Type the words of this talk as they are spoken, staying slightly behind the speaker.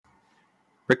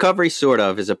Recovery Sort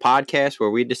Of is a podcast where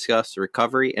we discuss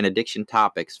recovery and addiction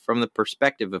topics from the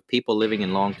perspective of people living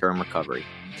in long-term recovery.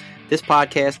 This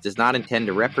podcast does not intend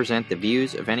to represent the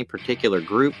views of any particular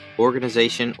group,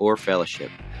 organization, or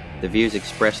fellowship. The views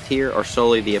expressed here are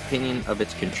solely the opinion of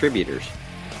its contributors.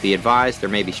 Be advised there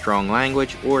may be strong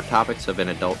language or topics of an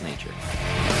adult nature.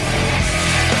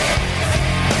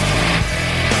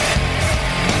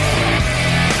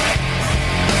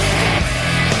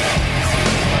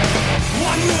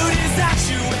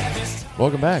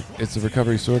 Welcome back. It's the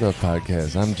Recovery Sort Of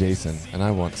podcast. I'm Jason, and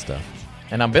I want stuff.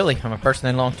 And I'm Billy. I'm a person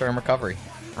in long-term recovery.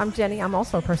 I'm Jenny. I'm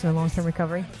also a person in long-term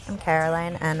recovery. I'm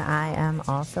Caroline, and I am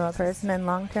also a person in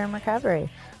long-term recovery.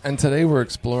 And today we're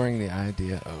exploring the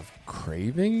idea of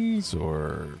cravings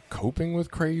or coping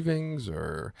with cravings,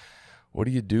 or what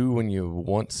do you do when you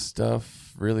want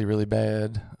stuff really, really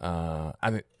bad?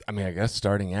 I mean, I guess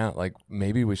starting out, like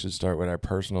maybe we should start with our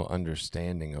personal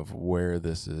understanding of where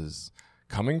this is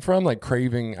coming from. Like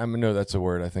craving, I know that's a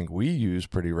word I think we use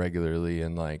pretty regularly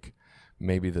in like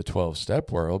maybe the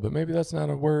 12-step world, but maybe that's not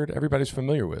a word everybody's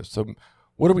familiar with. So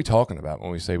what are we talking about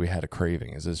when we say we had a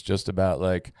craving? Is this just about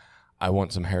like, I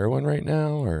want some heroin right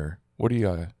now, or what are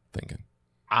you thinking?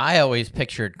 I always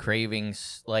pictured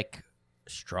cravings like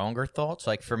stronger thoughts.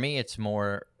 Like for me, it's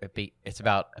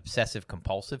about obsessive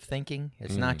compulsive thinking.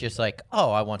 It's not just like,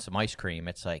 oh, I want some ice cream.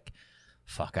 It's like,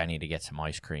 fuck, I need to get some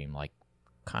ice cream. Like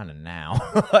kind of now,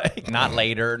 like not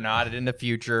later, not in the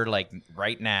future. Like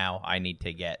right now, I need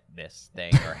to get this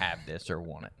thing or have this or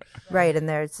want it. Right, and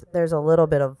there's a little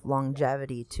bit of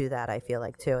longevity to that, I feel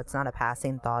like, too. It's not a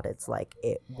passing thought. It's like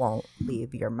it won't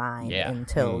leave your mind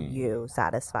until you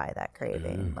satisfy that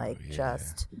craving.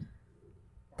 Just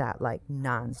that like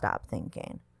nonstop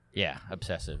thinking. Yeah,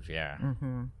 obsessive, yeah.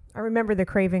 Mm-hmm. I remember the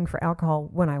craving for alcohol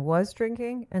when I was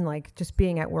drinking and like just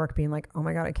being at work being like, oh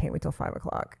my God, I can't wait till 5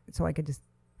 o'clock so I could just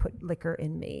put liquor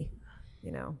in me,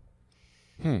 you know.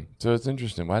 So it's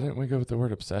interesting. Why didn't we go with the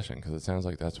word obsession? Because it sounds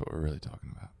like that's what we're really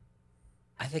talking about.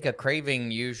 I think a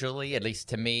craving usually, at least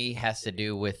to me, has to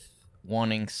do with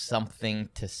wanting something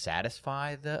to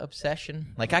satisfy the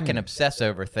obsession. Like I can obsess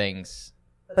over things,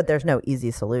 but there's no easy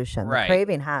solution. Right. The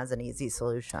craving has an easy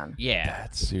solution. Yeah,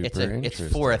 that's super interesting.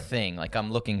 It's for a thing. Like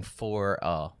I'm looking for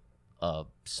a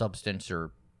substance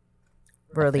or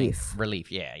relief.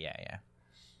 Relief. Yeah.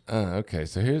 Okay,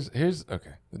 so here's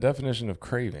okay. The definition of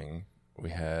craving, we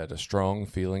had a strong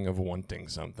feeling of wanting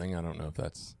something. I don't know if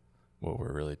that's what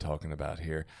we're really talking about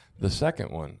here. The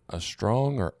second one, a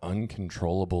strong or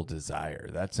uncontrollable desire.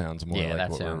 That sounds more like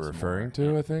what we're referring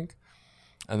to, I think.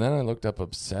 And then I looked up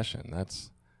obsession. That's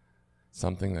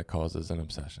something that causes an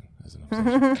obsession is an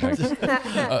obsession.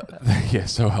 Yeah,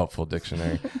 so helpful,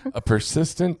 dictionary. A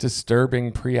persistent,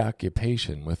 disturbing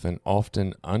preoccupation with an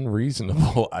often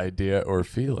unreasonable idea or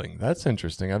feeling. That's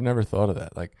interesting. I've never thought of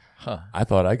that. Like, I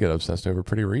thought I get obsessed over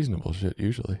pretty reasonable shit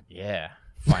usually. Yeah.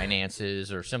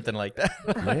 Finances or something like that.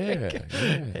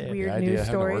 Yeah. Weird the idea news of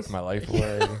having to work stories. my life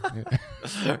away.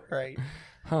 Right.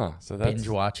 So that's binge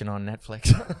watching on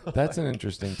Netflix. That's an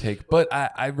interesting take. But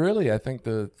I think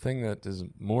the thing that is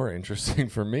more interesting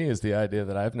for me is the idea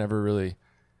that I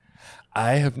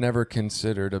have never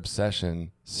considered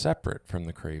obsession separate from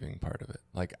the craving part of it.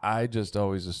 Like I just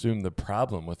always assumed the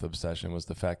problem with obsession was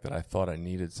the fact that I thought I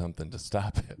needed something to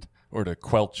stop it or to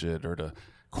quelch it or to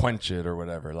quench it or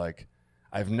whatever. Like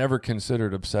I've never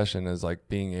considered obsession as like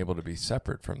being able to be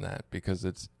separate from that because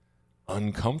it's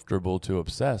uncomfortable to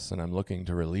obsess and I'm looking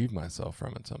to relieve myself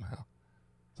from it somehow.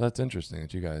 So that's interesting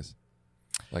that you guys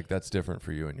like that's different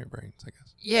for you and your brains, I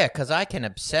guess. Yeah, because I can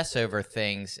obsess over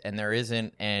things and there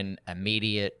isn't an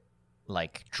immediate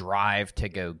like drive to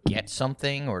go get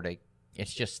something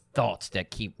it's just thoughts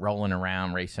that keep rolling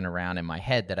around, racing around in my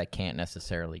head that I can't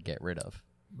necessarily get rid of.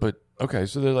 But okay,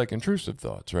 so they're like intrusive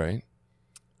thoughts, right?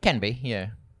 Can be, yeah.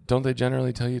 Don't they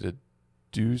generally tell you to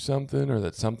do something or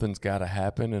that something's got to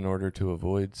happen in order to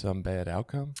avoid some bad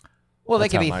outcome? Well, they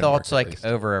could be thoughts like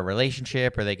over a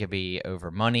relationship, or they could be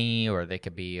over money, or they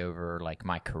could be over like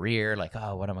my career, like,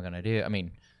 oh, what am I going to do? I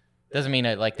mean, doesn't mean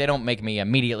that like they don't make me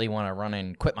immediately want to run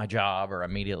and quit my job or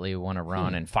immediately want to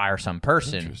run and fire some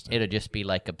person. It'll just be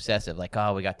like obsessive, like,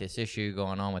 oh, we got this issue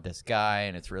going on with this guy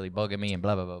and it's really bugging me and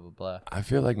blah, blah, blah, blah, blah. I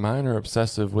feel like mine are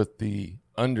obsessive with the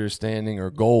understanding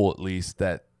or goal, at least,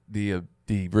 that the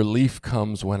relief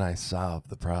comes when I solve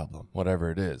the problem,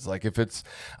 whatever it is. Like if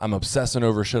I'm obsessing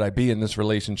over should I be in this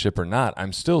relationship or not,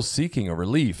 I'm still seeking a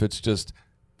relief. It's just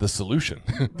the solution,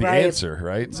 the Right. answer,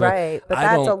 right? So right. But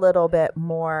that's a little bit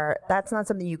more, that's not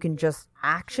something you can just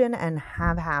action and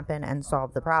have happen and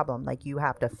solve the problem. Like you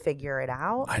have to figure it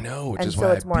out. I know, which and is so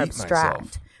why it's I more beat abstract.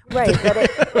 myself. Right.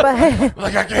 But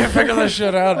Like, I can't figure this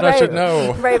shit out, and I should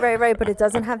know. Right. But it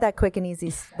doesn't have that quick and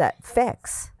easy, that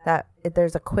fix.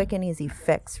 There's a quick and easy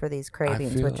fix for these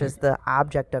cravings, which is the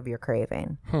object of your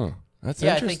craving. That's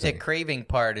yeah, I interesting. think the craving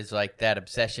part is like that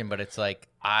obsession, but it's like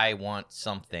I want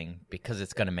something because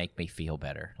it's going to make me feel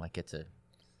better. Like it's a.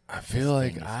 I feel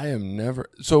like I am never.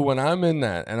 So when I'm in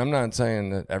that, and I'm not saying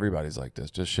that everybody's like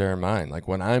this, just share mine. Like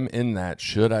when I'm in that,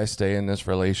 should I stay in this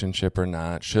relationship or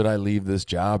not? Should I leave this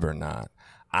job or not?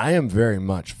 I am very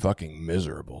much fucking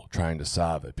miserable trying to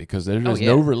solve it because there is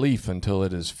no relief until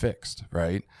it is fixed,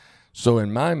 right? So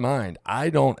in my mind,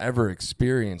 I don't ever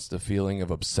experience the feeling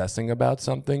of obsessing about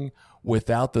something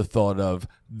without the thought of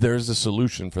there's a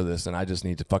solution for this and I just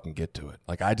need to fucking get to it.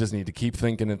 Like I just need to keep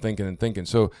thinking and thinking and thinking.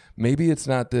 So maybe it's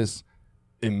not this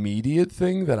immediate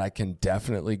thing that I can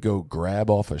definitely go grab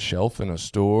off a shelf in a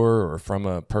store or from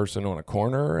a person on a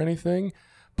corner or anything.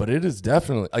 But it is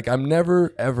definitely like I'm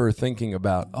never ever thinking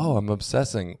about, oh, I'm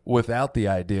obsessing without the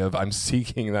idea of I'm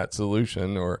seeking that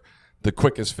solution or the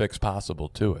quickest fix possible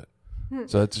to it.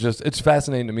 So it's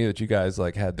fascinating to me that you guys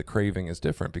like had the craving is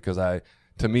different because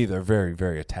to me they're very,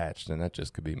 very attached, and that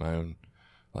just could be my own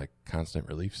like constant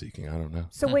relief seeking. I don't know.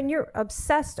 So when you're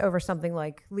obsessed over something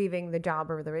like leaving the job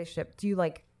or the relationship, do you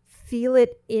like feel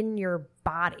it in your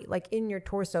body, like in your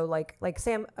torso, like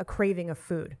say I'm a craving of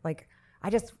food, like I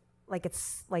just like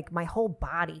it's like my whole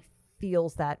body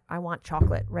feels that I want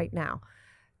chocolate right now.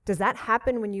 Does that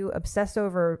happen when you obsess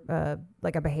over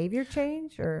like a behavior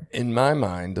change? Or in my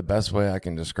mind, the best way I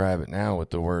can describe it now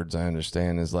with the words I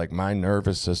understand is like my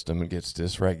nervous system gets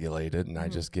dysregulated and I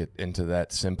just get into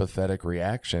that sympathetic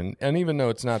reaction. And even though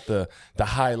it's not the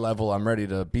high level, I'm ready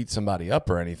to beat somebody up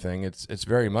or anything, it's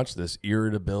very much this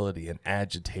irritability and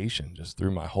agitation just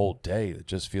through my whole day. It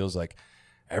just feels like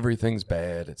everything's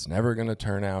bad. It's never going to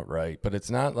turn out right. But it's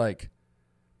not like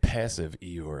passive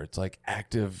Eeyore. It's like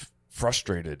active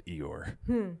frustrated Eeyore.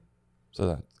 So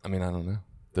that, I mean, I don't know.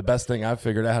 The best thing I've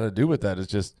figured out how to do with that is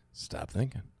just stop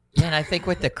thinking. Yeah, and I think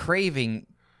with the craving,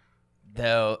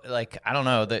 though, like, I don't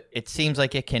know, that it seems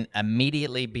like it can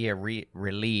immediately be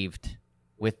relieved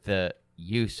with the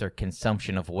use or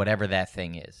consumption of whatever that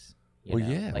thing is. You know?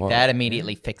 Yeah. Like that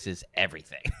immediately fixes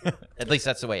everything. At least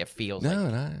that's the way it feels.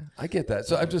 No, I get that.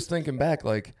 So I'm just thinking back,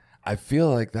 like, I feel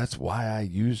like that's why I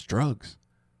use drugs.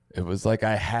 It was like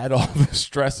I had all the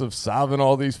stress of solving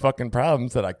all these fucking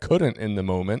problems that I couldn't in the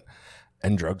moment,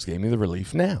 and drugs gave me the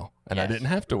relief now. And I didn't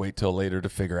have to wait till later to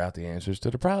figure out the answers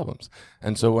to the problems.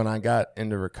 And so when I got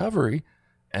into recovery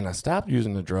and I stopped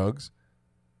using the drugs,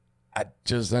 I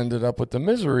just ended up with the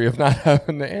misery of not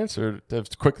having the answer to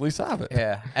quickly solve it.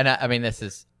 Yeah. And I mean, this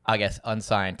is, I guess,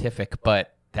 unscientific,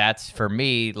 but that's for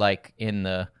me, like in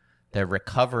the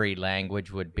recovery language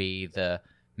would be the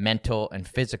mental and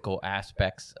physical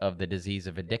aspects of the disease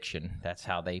of addiction. That's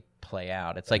how they play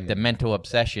out. It's like the mental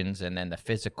obsessions and then the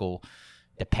physical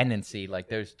dependency. Like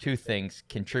those two things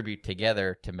contribute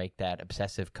together to make that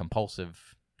obsessive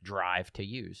compulsive drive to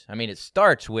use. I mean, it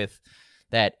starts with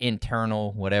that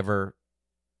internal whatever,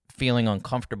 feeling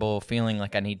uncomfortable, feeling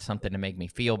like I need something to make me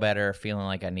feel better, feeling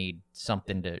like I need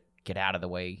something to get out of the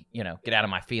way, get out of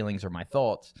my feelings or my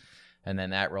thoughts. And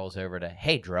then that rolls over to,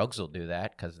 hey, drugs will do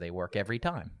that because they work every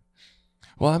time.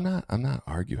 Well, I'm not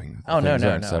arguing. Oh, no,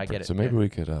 separate, I get it. So maybe we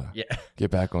could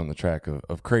get back on the track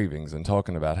of cravings and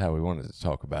talking about how we wanted to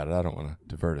talk about it. I don't want to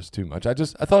divert us too much. I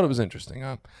thought it was interesting.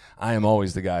 I am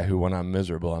always the guy who, when I'm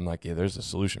miserable, I'm like, yeah, there's a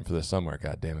solution for this somewhere.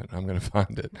 God damn it, I'm going to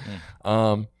find it.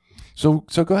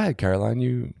 So go ahead, Caroline.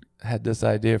 You had this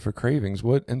idea for cravings.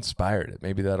 What inspired it?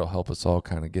 Maybe that'll help us all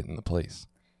kind of get into place.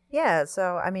 Yeah,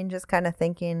 so I mean, just kind of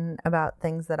thinking about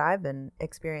things that I've been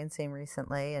experiencing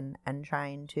recently and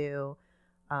trying to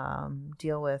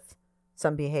deal with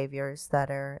some behaviors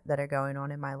that are going on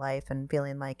in my life and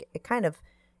feeling like it kind of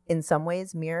in some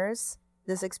ways mirrors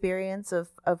this experience of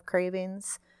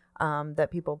cravings that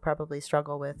people probably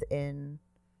struggle with in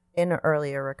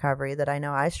earlier recovery, that I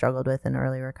know I struggled with in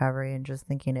early recovery, and just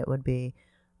thinking it would be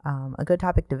a good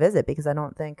topic to visit, because I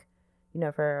don't think,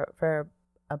 for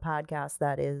a podcast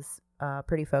that is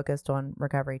pretty focused on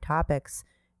recovery topics,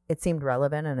 it seemed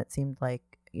relevant, and it seemed like,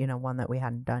 one that we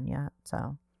hadn't done yet.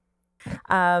 So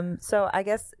I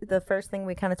guess the first thing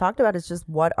we kind of talked about is just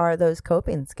what are those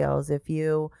coping skills? If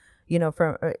you,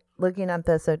 from looking at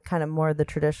this at kind of more the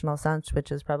traditional sense, which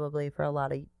is probably for a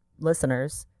lot of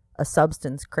listeners, a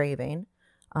substance craving,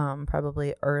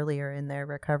 probably earlier in their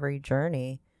recovery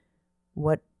journey,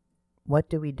 what what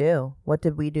do we do? What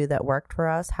did we do that worked for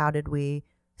us? How did we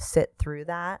sit through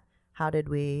that? How did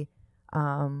we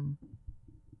not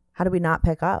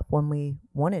pick up when we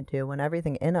wanted to, when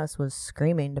everything in us was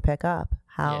screaming to pick up?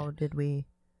 How did we?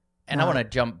 And I want to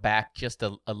jump back just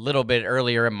a little bit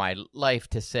earlier in my life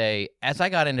to say, as I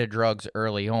got into drugs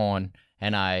early on,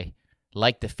 and I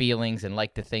liked the feelings and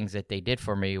liked the things that they did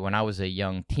for me when I was a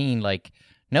young teen, like,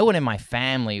 no one in my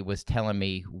family was telling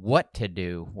me what to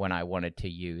do when I wanted to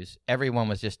use. Everyone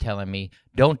was just telling me,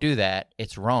 don't do that.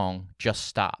 It's wrong. Just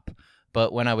stop.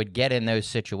 But when I would get in those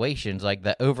situations, like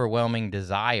the overwhelming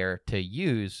desire to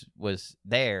use was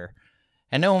there,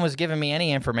 and no one was giving me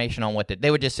any information on what to.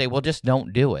 They would just say, well, just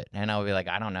don't do it. And I would be like,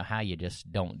 I don't know how you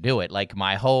just don't do it. Like,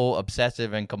 my whole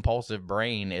obsessive and compulsive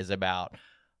brain is about,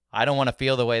 I don't want to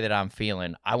feel the way that I'm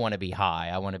feeling. I want to be high.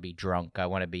 I want to be drunk. I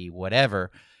want to be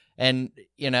whatever. And,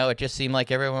 it just seemed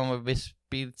like everyone would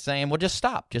be saying, well, just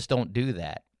stop. Just don't do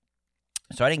that.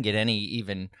 So I didn't get any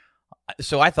even.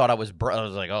 So I thought I was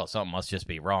like, oh, something must just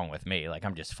be wrong with me. Like,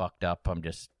 I'm just fucked up.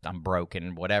 I'm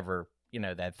broken, whatever,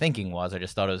 that thinking was. I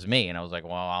just thought it was me. And I was like,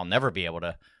 well, I'll never be able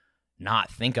to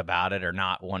not think about it or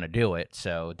not want to do it.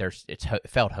 So it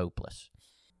felt hopeless.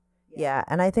 Yeah.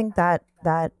 And I think that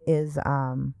is,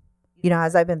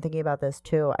 as I've been thinking about this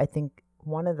too, I think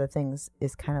one of the things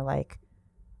is kind of like,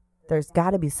 there's got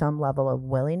to be some level of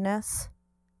willingness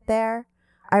there.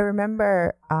 I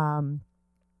remember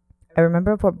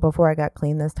before I got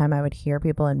clean this time, I would hear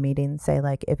people in meetings say,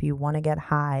 like, if you want to get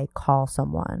high, call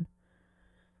someone.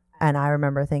 And I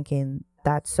remember thinking,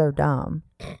 that's so dumb.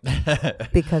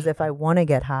 Because if I want to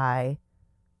get high,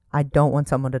 I don't want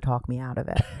someone to talk me out of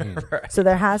it. Right. So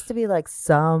there has to be like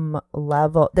some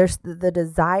level. There's the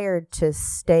desire to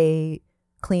stay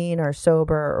clean or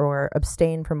sober or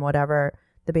abstain from whatever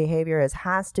the behavior is,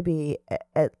 has to be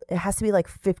like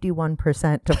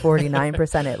 51% to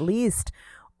 49% at least,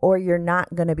 or you're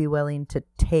not going to be willing to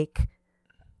take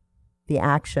the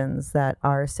actions that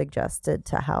are suggested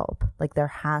to help. Like, there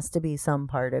has to be some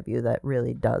part of you that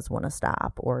really does want to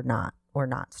stop or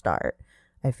not start,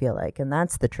 I feel like. And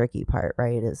that's the tricky part,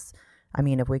 right?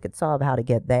 If we could solve how to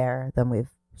get there, then we've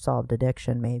solved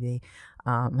addiction, maybe.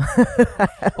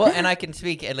 Well, and I can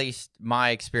speak at least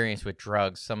my experience with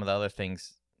drugs. Some of the other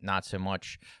things, not so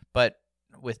much. But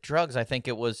with drugs, I think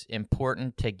it was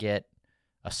important to get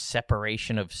a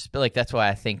separation of, like, that's why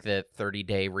I think the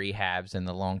 30-day rehabs and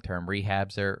the long-term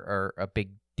rehabs are a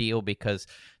big deal, because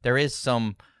there is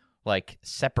some, like,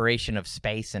 separation of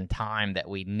space and time that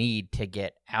we need to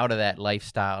get out of that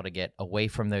lifestyle, to get away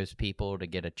from those people, to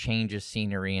get a change of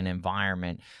scenery and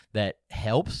environment that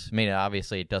helps. I mean,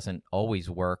 obviously it doesn't always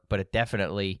work, but it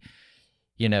definitely,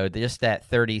 just that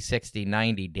 30, 60,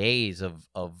 90 days of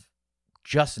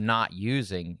just not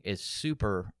using is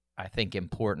super, I think,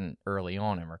 important early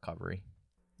on in recovery.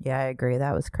 Yeah, I agree.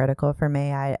 That was critical for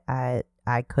me.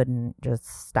 I couldn't just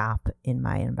stop in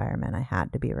my environment. I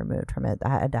had to be removed from it. I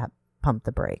had to pump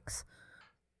the brakes.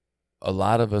 A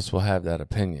lot of us will have that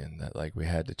opinion that, like, we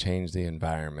had to change the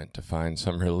environment to find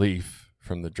some relief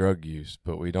from the drug use,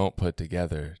 but we don't put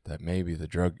together that maybe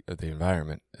the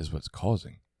environment is what's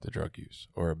causing the drug use,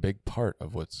 or a big part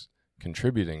of what's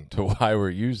contributing to why we're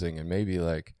using, and maybe,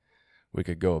 like, we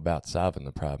could go about solving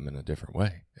the problem in a different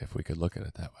way if we could look at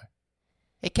it that way.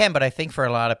 It can, but I think for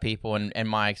a lot of people, and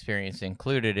my experience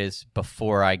included, is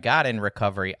before I got in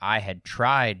recovery, I had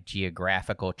tried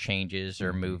geographical changes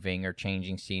or moving or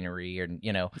changing scenery, or,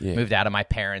 moved out of my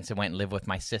parents and went and lived with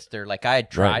my sister. Like, I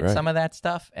had tried some of that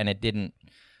stuff, and it didn't.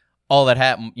 All that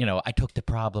happened, I took the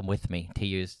problem with me, to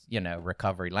use,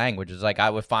 recovery language. It's like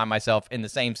I would find myself in the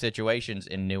same situations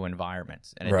in new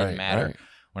environments, and it didn't matter. Right.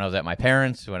 When I was at my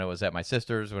parents', when I was at my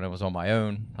sister's, when I was on my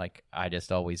own, like, I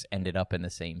just always ended up in the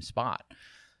same spot.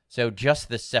 So just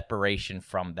the separation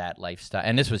from that lifestyle,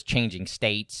 and this was changing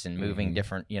states and moving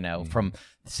different, from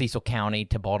Cecil County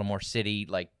to Baltimore City,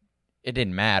 like, it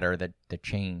didn't matter, the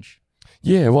change.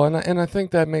 Yeah, well, and I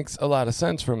think that makes a lot of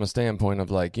sense from a standpoint of,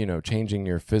 like, changing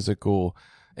your physical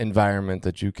environment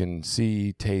that you can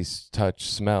see, taste, touch,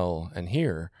 smell, and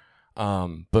hear.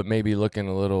 But maybe looking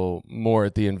a little more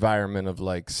at the environment of,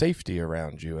 like, safety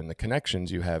around you and the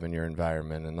connections you have in your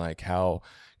environment, and, like, how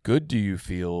good do you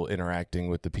feel interacting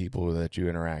with the people that you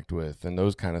interact with, and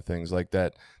those kind of things, like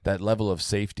that level of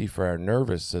safety for our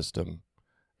nervous system.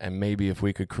 And maybe if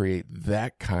we could create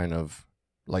that kind of,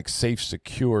 like, safe,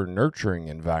 secure, nurturing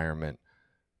environment,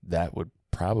 that would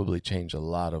probably change a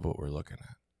lot of what we're looking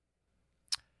at.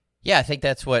 Yeah, I think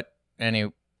that's what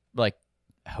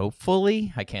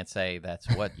hopefully, I can't say that's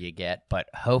what you get, but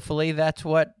hopefully that's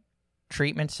what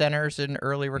treatment centers and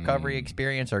early recovery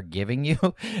experience are giving you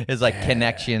is like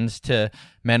connections to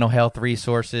mental health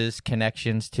resources,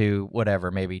 connections to whatever,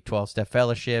 maybe 12-step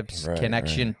fellowships,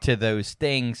 connection to those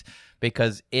things.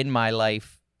 Because in my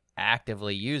life,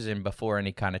 actively using before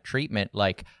any kind of treatment,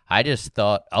 like I just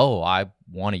thought, oh, I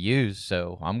want to use,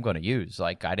 so I'm going to use.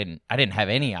 Like I didn't have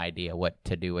any idea what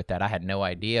to do with that. I had no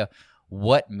idea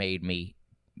what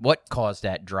caused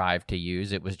that drive to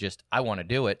use. It was just, I want to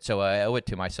do it, so I owe it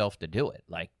to myself to do it.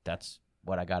 Like that's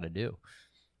what I got to do.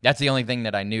 That's the only thing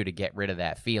that I knew to get rid of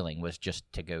that feeling, was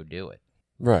just to go do it.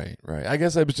 Right. I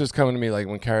guess it was just coming to me like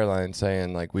when Caroline's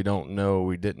saying like we didn't know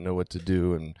what to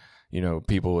do, and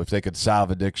people, if they could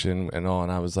solve addiction and all.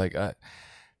 And I was like,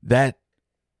 that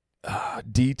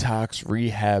detox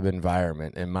rehab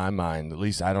environment, in my mind, at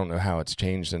least I don't know how it's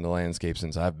changed in the landscape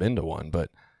since I've been to one, but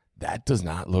that does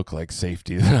not look like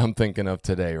safety that I'm thinking of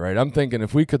today, right? I'm thinking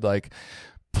if we could like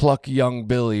pluck young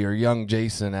Billy or young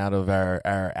Jason out of our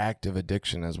active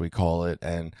addiction, as we call it,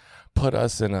 and put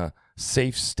us in a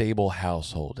safe, stable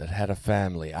household that had a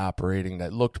family operating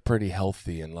that looked pretty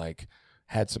healthy and like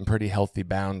had some pretty healthy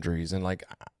boundaries. And like,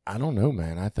 I don't know,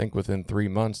 man. I think within 3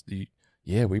 months,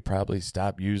 we probably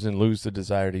stop using, lose the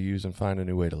desire to use, and find a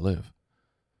new way to live.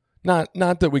 Not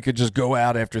that we could just go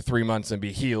out after 3 months and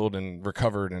be healed and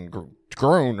recovered and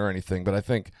grown or anything, but I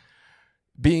think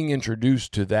being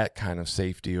introduced to that kind of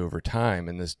safety over time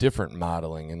and this different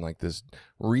modeling and like this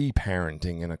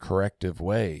reparenting in a corrective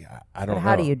way, I don't know.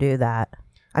 How do you do that?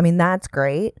 I mean, that's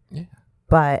great. Yeah.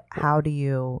 But how do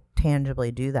you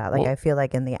tangibly do that? Like, I feel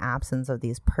like in the absence of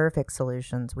these perfect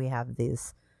solutions, we have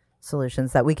these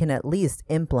solutions that we can at least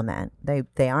implement.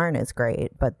 They aren't as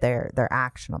great, but they're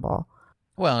actionable.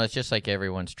 Well, it's just like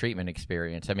everyone's treatment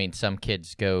experience. I mean, some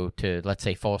kids go to, let's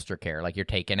say, foster care. Like you're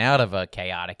taken out of a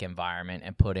chaotic environment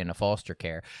and put in a foster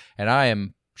care. And I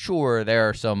am sure there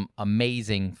are some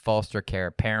amazing foster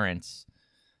care parents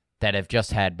that have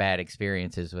just had bad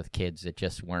experiences with kids that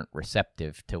just weren't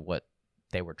receptive to what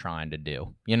they were trying to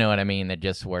do. You know what I mean? That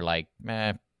just were like,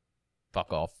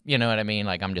 fuck off. You know what I mean?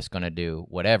 Like, I'm just going to do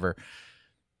whatever.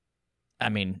 I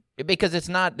mean, because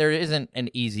there isn't an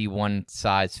easy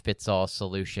one-size-fits-all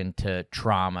solution to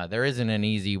trauma. There isn't an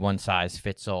easy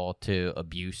one-size-fits-all to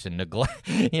abuse and neglect.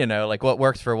 Like what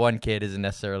works for one kid isn't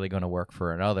necessarily going to work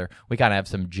for another. We kind of have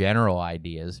some general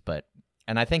ideas,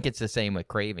 and I think it's the same with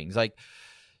cravings. Like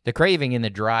the craving and the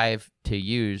drive to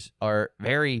use are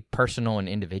very personal and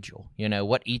individual.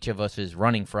 What each of us is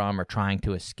running from or trying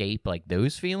to escape, like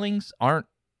those feelings aren't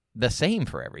the same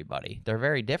for everybody. They're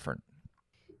very different.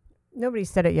 Nobody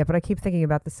said it yet, but I keep thinking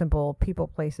about the simple people,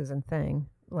 places, and thing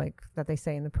like that they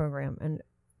say in the program. And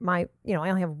I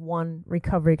only have one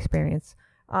recovery experience.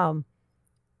 And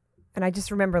I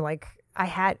just remember like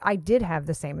I did have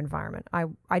the same environment.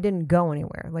 I didn't go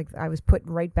anywhere. Like I was put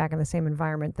right back in the same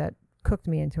environment that cooked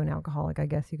me into an alcoholic, I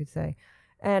guess you could say.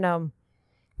 And,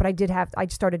 but I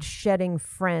started shedding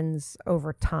friends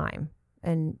over time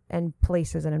and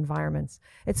places and environments.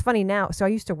 It's funny now. So I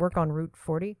used to work on Route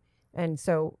 40. And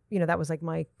so, that was like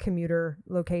my commuter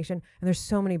location. And there's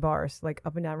so many bars like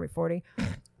up and down Route 40.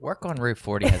 Work on Route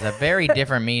 40 has a very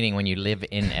different meaning when you live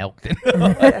in Elkton.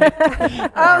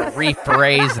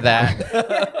 Rephrase that.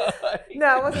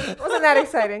 No, it wasn't that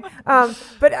exciting.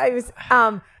 But I was,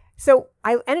 so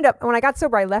I ended up, when I got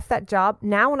sober, I left that job.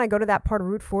 Now when I go to that part of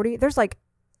Route 40, there's like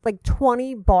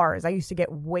 20 bars I used to get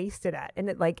wasted at. And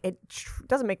it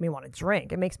doesn't make me want to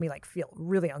drink. It makes me like feel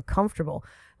really uncomfortable.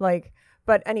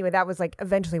 But anyway, that was like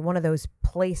eventually one of those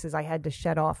places I had to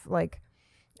shed off, like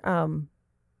in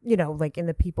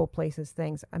the people, places,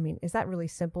 things. I mean, is that really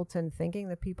simpleton thinking,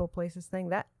 the people, places thing?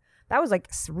 That was like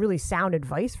really sound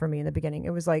advice for me in the beginning.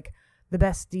 It was like the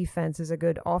best defense is a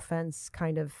good offense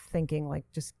kind of thinking, like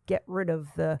just get rid of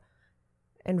the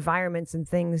environments and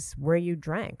things where you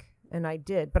drank. And I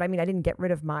did. But I mean, I didn't get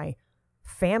rid of my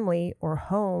family or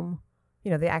home,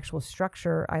 the actual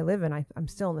structure I live in. I'm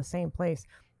still in the same place.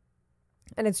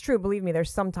 And it's true, believe me, there's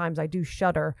sometimes I do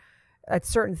shudder at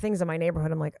certain things in my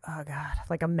neighborhood. I'm like, oh God,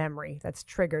 like a memory that's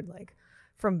triggered like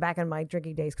from back in my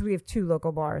drinking days. Because we have 2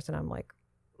 local bars and I'm like,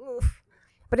 oof.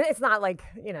 But it's not like,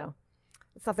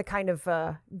 it's not the kind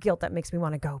of guilt that makes me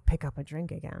want to go pick up a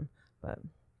drink again. But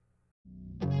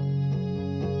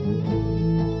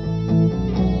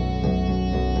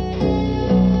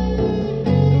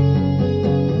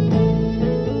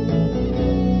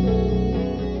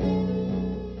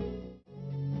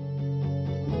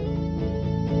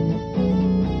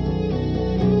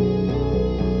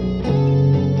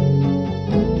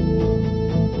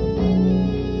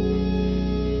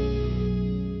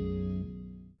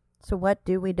So what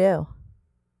do we do?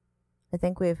 I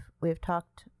think we've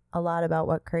talked a lot about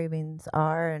what cravings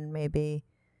are and maybe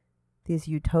these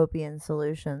utopian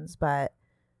solutions, but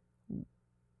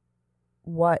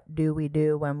what do we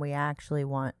do when we actually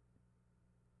want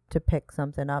to pick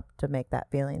something up to make that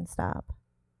feeling stop?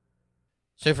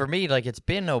 So for me, like, it's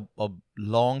been a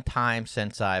long time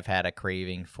since I've had a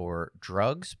craving for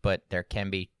drugs, but there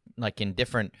can be, like, in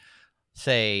different,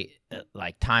 say,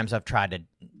 like, times I've tried to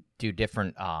do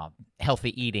different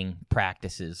healthy eating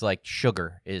practices, like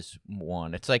sugar is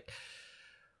one. It's like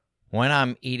when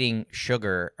I'm eating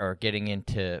sugar or getting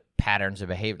into patterns of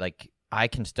behavior, like, I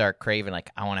can start craving,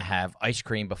 like, I want to have ice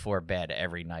cream before bed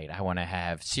every night. I want to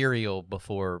have cereal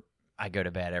before I go to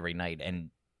bed every night.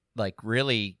 And, like,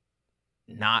 really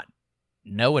not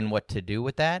knowing what to do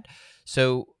with that.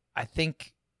 So I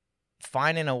think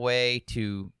finding a way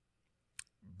to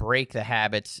break the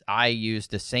habits, I use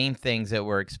the same things that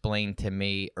were explained to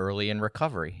me early in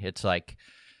recovery. It's like,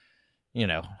 you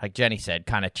know, like Jenny said,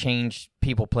 kind of change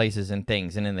people, places, and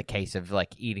things. And in the case of,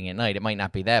 like, eating at night, it might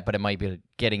not be that, but it might be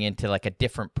getting into, like, a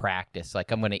different practice.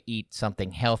 Like, I'm going to eat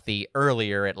something healthy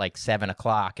earlier at, like, 7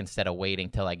 o'clock instead of waiting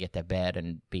till I get to bed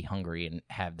and be hungry and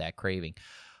have that craving.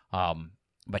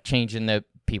 But changing the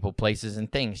people, places, and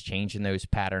things, changing those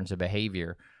patterns of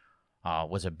behavior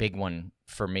was a big one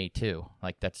for me too.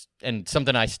 Like, that's, and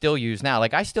something I still use now.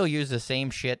 Like, I still use the same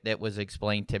shit that was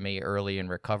explained to me early in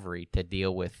recovery to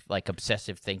deal with, like,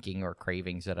 obsessive thinking or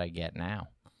cravings that I get now.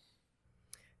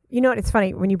 You know what? It's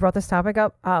funny when you brought this topic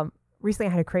up. Recently,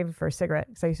 I had a craving for a cigarette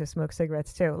because I used to smoke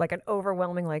cigarettes too. Like, an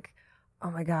overwhelming, like,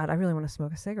 oh my God, I really want to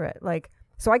smoke a cigarette. Like,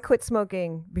 so I quit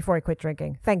smoking before I quit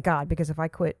drinking. Thank God, because if I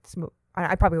quit smoke,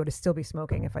 I probably would have still be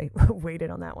smoking if I waited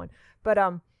on that one. But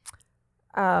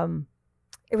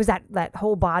it was that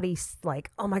whole body,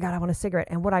 like, oh my God, I want a cigarette.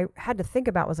 And what I had to think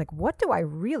about was, like, what do I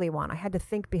really want? I had to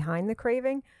think behind the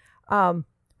craving. What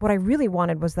I really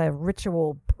wanted was the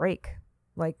ritual break,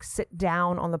 like, sit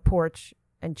down on the porch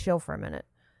and chill for a minute.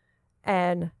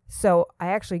 And so I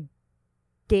actually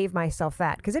gave myself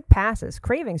that, because it passes.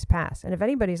 Cravings pass. And if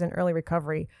anybody's in early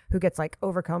recovery who gets, like,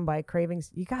 overcome by cravings,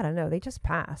 you got to know they just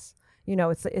pass. You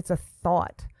know, it's a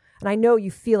thought. And I know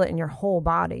you feel it in your whole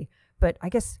body, but I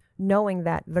guess knowing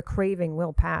that the craving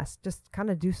will pass, just kind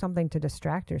of do something to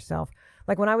distract yourself.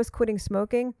 Like, when I was quitting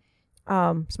smoking,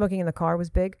 smoking in the car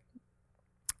was big.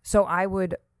 So I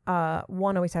would,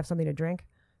 always have something to drink,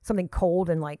 something cold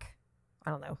and, like,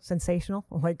 I don't know, sensational,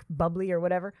 like bubbly or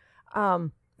whatever.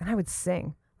 And I would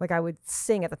sing. Like, I would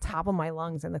sing at the top of my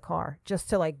lungs in the car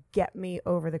just to, like, get me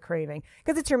over the craving.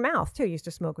 Because it's your mouth, too. You used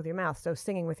to smoke with your mouth. So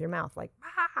singing with your mouth, like,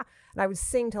 ah. And I would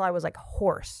sing till I was, like,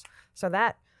 hoarse. So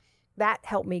that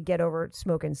helped me get over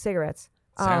smoking cigarettes.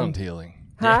 Sound healing.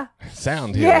 Huh? Yeah.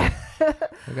 Sound healing. Yeah.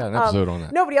 We got an episode on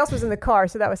that. Nobody else was in the car,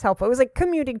 so that was helpful. It was like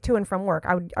commuting to and from work.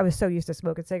 I was so used to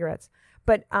smoking cigarettes.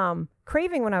 But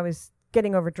craving, when I was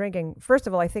getting over drinking, first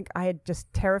of all, I think I had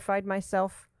just terrified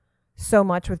myself so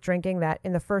much with drinking that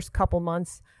in the first couple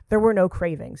months there were no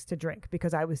cravings to drink,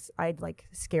 because I'd like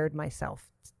scared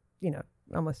myself, you know,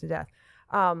 almost to death.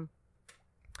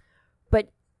 But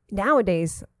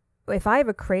nowadays, if I have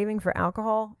a craving for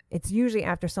alcohol, it's usually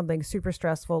after something super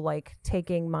stressful, like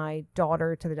taking my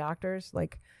daughter to the doctors.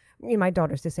 Like, you know, my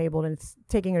daughter's disabled, and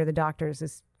taking her to the doctors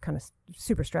is kind of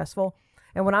super stressful.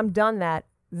 And when I'm done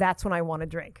that's when I want to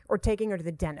drink, or taking her to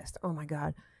the dentist. Oh my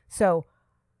God. So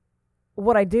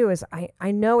what I do is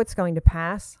I know it's going to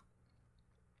pass.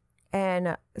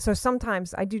 And so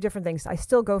sometimes I do different things. I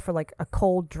still go for, like, a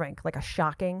cold drink, like a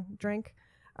shocking drink,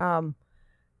 and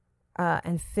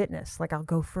fitness. Like, I'll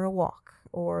go for a walk,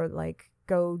 or, like,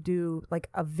 go do, like,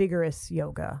 a vigorous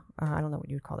yoga. I don't know what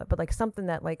you'd call it, but, like, something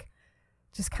that, like,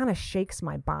 just kind of shakes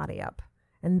my body up,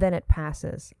 and then it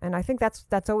passes. And I think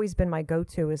that's always been my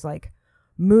go-to, is, like,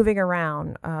 moving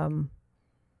around.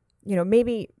 You know,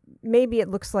 maybe it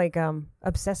looks like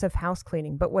obsessive house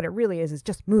cleaning, but what it really is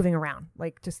just moving around,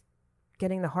 like, just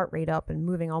getting the heart rate up and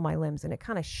moving all my limbs, and it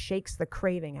kind of shakes the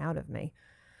craving out of me.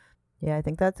 Yeah, I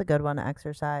think that's a good one,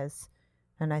 exercise.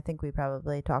 And I think we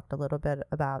probably talked a little bit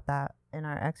about that in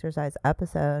our exercise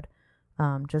episode.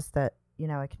 Just that, you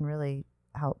know, it can really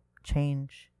help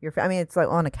change I mean, it's like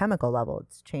on a chemical level,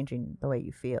 it's changing the way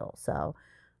you feel. So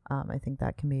I think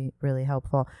that can be really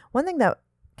helpful. One thing that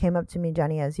came up to me,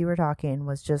 Jenny, as you were talking,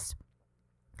 was just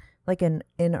like in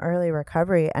early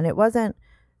recovery. And it wasn't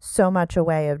so much a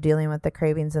way of dealing with the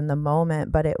cravings in the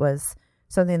moment, but it was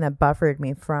something that buffered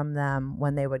me from them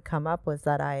when they would come up, was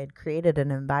that I had created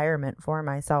an environment for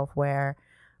myself where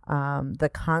the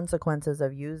consequences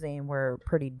of using were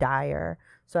pretty dire.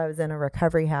 So I was in a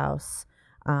recovery house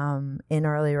in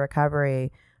early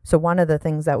recovery. So one of the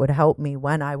things that would help me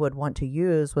when I would want to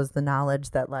use was the knowledge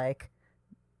that, like,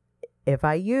 if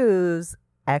I use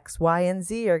X, Y, and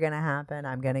Z are going to happen.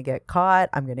 I'm going to get caught.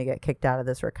 I'm going to get kicked out of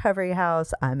this recovery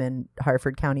house. I'm in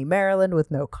Harford County, Maryland with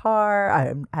no car.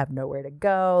 I have nowhere to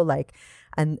go. Like,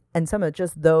 and some of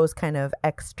just those kind of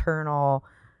external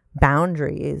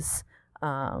boundaries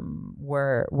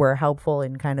were helpful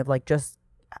in kind of like just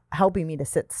helping me to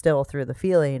sit still through the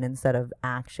feeling instead of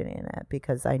actioning it,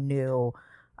 because I knew,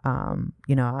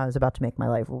 you know, I was about to make my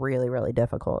life really, really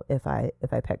difficult if I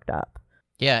picked up.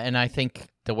 Yeah, and I think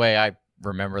the way I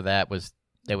remember that was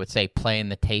they would say playing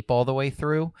the tape all the way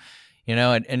through, you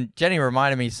know, and Jenny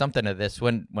reminded me something of this.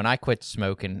 When I quit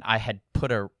smoking, I had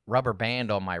put a rubber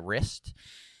band on my wrist,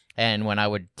 and when I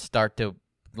would start to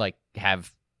like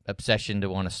have obsession to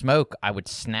want to smoke, I would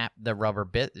snap the rubber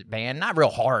band, not real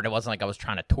hard. It wasn't like I was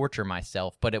trying to torture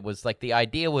myself, but it was like the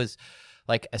idea was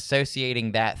like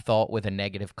associating that thought with a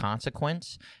negative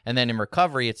consequence. And then in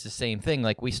recovery, it's the same thing.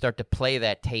 Like we start to play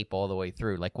that tape all the way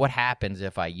through. Like what happens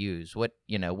if I use what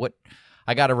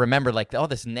I got to remember, like all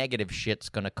this negative shit's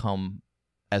going to come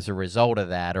as a result of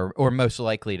that, or most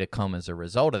likely to come as a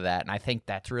result of that. And I think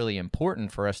that's really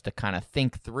important for us to kind of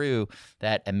think through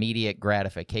that immediate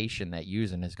gratification that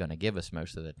using is going to give us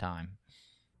most of the time.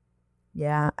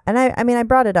 Yeah. And I mean, I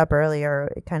brought it up earlier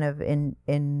kind of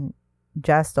in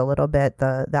just a little bit,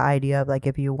 the idea of like,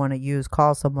 if you want to use,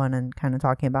 call someone, and kind of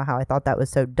talking about how I thought that was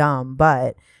so dumb.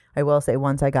 But I will say,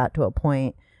 once I got to a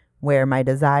point where my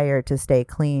desire to stay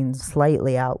clean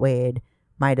slightly outweighed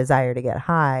my desire to get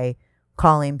high,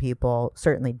 calling people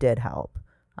certainly did help.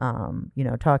 You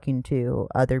know, talking to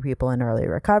other people in early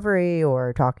recovery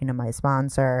or talking to my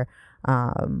sponsor,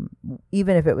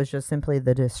 even if it was just simply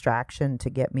the distraction to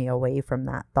get me away from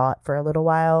that thought for a little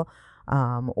while,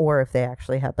 or if they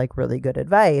actually had like really good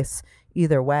advice,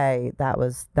 either way, that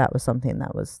was something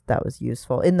that was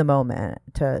useful in the moment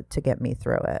to get me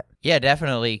through it. Yeah,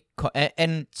 definitely.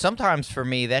 And sometimes for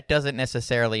me, that doesn't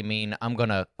necessarily mean I'm going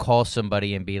to call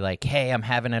somebody and be like, hey, I'm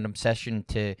having an obsession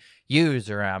to use,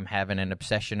 or I'm having an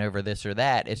obsession over this or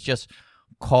that. It's just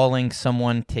calling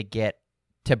someone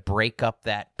to break up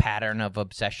that pattern of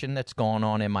obsession that's going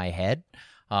on in my head.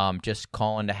 Just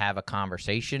calling to have a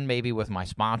conversation, maybe with my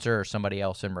sponsor or somebody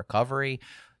else in recovery.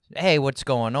 Hey, what's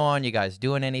going on? You guys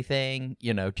doing anything?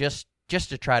 You know, just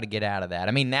to try to get out of that.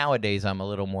 I mean, nowadays I'm a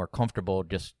little more comfortable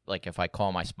just like if I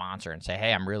call my sponsor and say,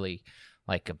 hey, I'm really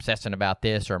like obsessing about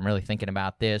this, or I'm really thinking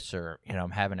about this, or, you know,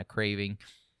 I'm having a craving.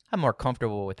 I'm more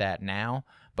comfortable with that now.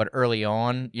 But early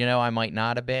on, you know, I might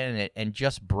not have been. And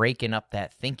just breaking up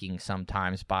that thinking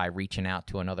sometimes by reaching out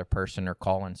to another person or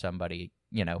calling somebody,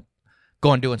 you know,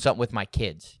 doing something with my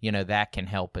kids, you know, that can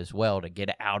help as well to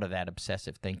get out of that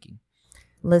obsessive thinking.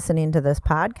 Listening to this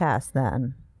podcast,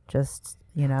 then, just,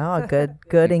 you know, a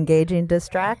good engaging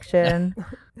distraction.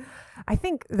 I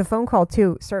think the phone call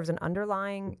too serves an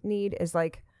underlying need, is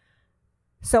like,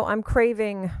 so I'm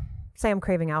craving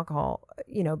alcohol,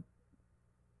 you know,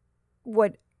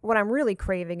 what I'm really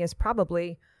craving is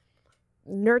probably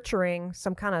nurturing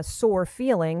some kind of sore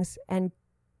feelings, and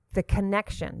the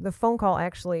connection, the phone call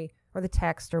actually, or the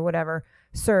text or whatever,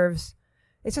 serves,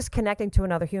 it's just connecting to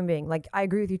another human being. Like, I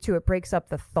agree with you too. It breaks up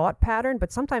the thought pattern,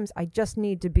 but sometimes I just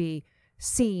need to be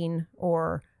seen,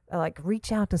 or like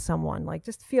reach out to someone, like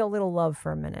just feel a little love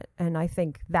for a minute. And I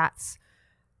think that's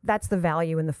the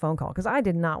value in the phone call, because I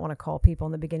did not want to call people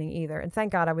in the beginning either. And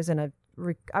thank God I was in an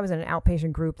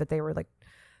outpatient group that they were like,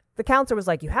 the counselor was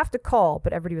like, you have to call,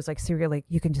 but everybody was like, seriously, like,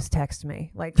 you can just text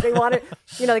me. Like, they wanted,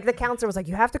 you know, like the counselor was like,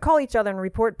 you have to call each other and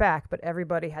report back, but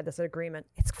everybody had this agreement.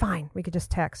 It's fine. We could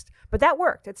just text. But that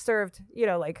worked. It served, you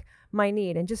know, like my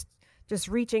need, and just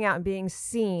reaching out and being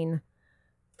seen.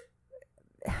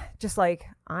 Just like,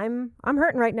 I'm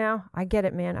hurting right now. I get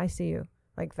it, man. I see you.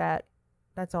 Like that.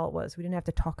 That's all it was. We didn't have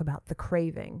to talk about the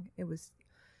craving. It was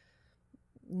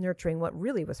nurturing what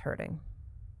really was hurting.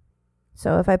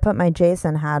 So if I put my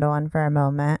Jason hat on for a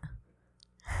moment,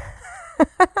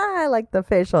 I like the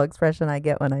facial expression I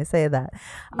get when I say that.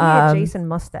 You need a Jason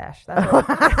mustache. That's what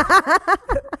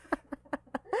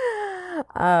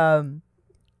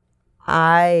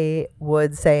I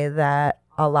would say that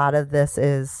a lot of this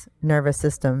is nervous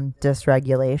system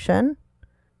dysregulation.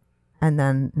 And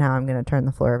then now I'm going to turn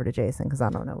the floor over to Jason, because I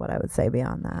don't know what I would say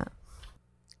beyond that.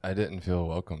 I didn't feel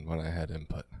welcomed when I had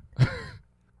input.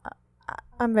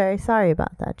 I'm very sorry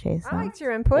about that, Jason. I liked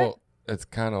your input. Well, it's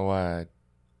kind of why I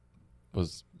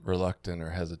was reluctant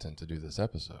or hesitant to do this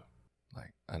episode.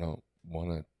 Like, I don't want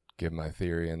to give my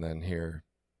theory and then hear,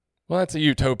 well, that's a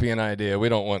utopian idea. We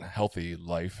don't want healthy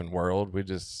life and world. We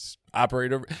just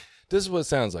operate over. This is what it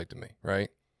sounds like to me, right?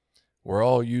 We're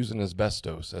all using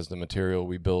asbestos as the material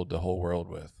we build the whole world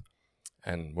with.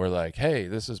 and we're like, hey,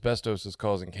 this asbestos is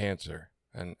causing cancer.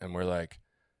 And we're like,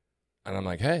 and I'm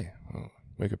like, hey, well,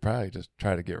 we could probably just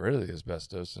try to get rid of the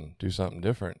asbestos and do something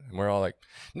different. And we're all like,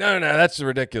 no, that's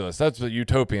ridiculous. That's a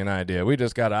utopian idea. We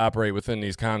just got to operate within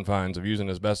these confines of using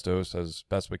asbestos as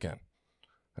best we can.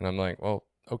 And I'm like, well,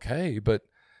 okay, but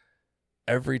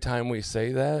every time we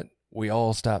say that, we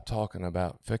all stop talking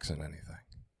about fixing anything.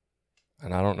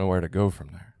 And I don't know where to go from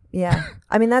there. Yeah.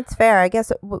 I mean, that's fair. I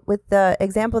guess with the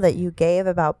example that you gave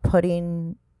about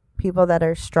putting people that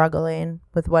are struggling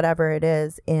with whatever it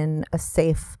is in a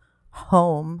safe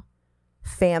home,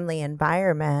 family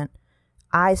environment,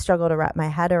 I struggle to wrap my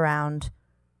head around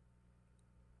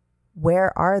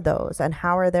where are those and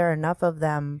how are there enough of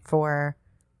them for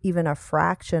even a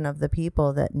fraction of the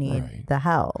people that need the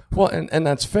help. Well, and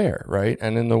that's fair, right?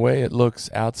 And in the way it looks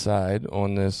outside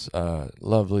on this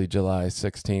lovely July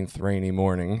 16th rainy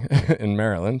morning in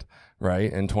Maryland,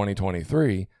 right, in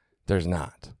 2023, there's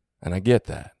not. And I get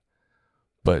that.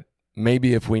 But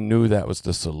maybe if we knew that was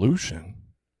the solution,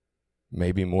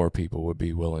 maybe more people would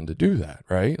be willing to do that,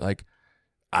 right? Like,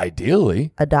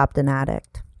 ideally, adopt an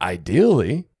addict.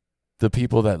 Ideally, the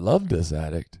people that love this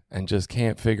addict and just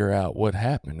can't figure out what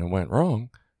happened and went wrong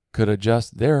could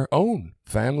adjust their own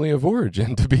family of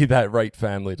origin to be that right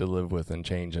family to live with and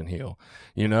change and heal,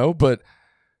 you know? But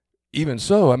even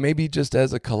so, maybe just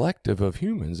as a collective of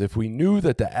humans, if we knew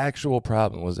that the actual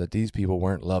problem was that these people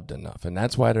weren't loved enough and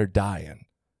that's why they're dying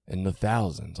in the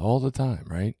thousands all the time,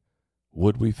 right?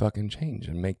 Would we fucking change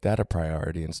and make that a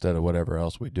priority instead of whatever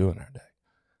else we do in our day?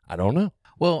 I don't know.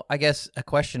 Well, I guess a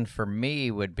question for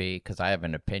me would be, because I have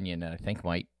an opinion that I think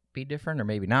might be different or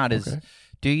maybe not, is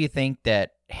do you think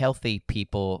that healthy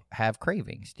people have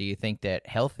cravings? Do you think that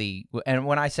healthy, and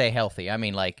when I say healthy, I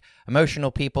mean like emotional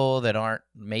people that aren't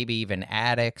maybe even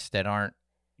addicts, that aren't,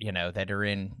 you know, that are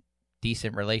in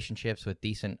decent relationships with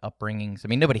decent upbringings. I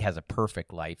mean, nobody has a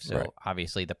perfect life, so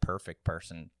obviously the perfect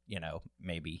person, you know,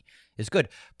 maybe is good.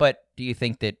 But do you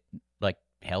think that like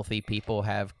healthy people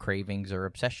have cravings or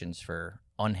obsessions for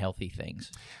unhealthy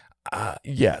things?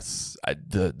 Yes.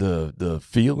 The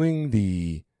feeling,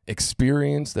 the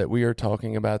experience that we are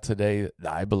talking about today,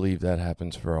 I believe that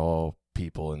happens for all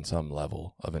people in some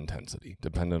level of intensity,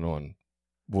 depending on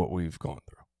what we've gone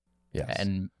through. Yes.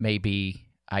 And maybe,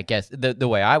 I guess, the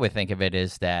way I would think of it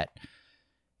is that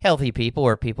healthy people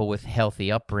or people with healthy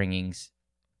upbringings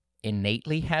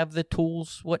innately have the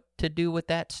tools what to do with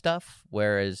that stuff,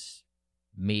 whereas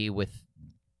me with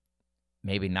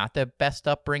maybe not the best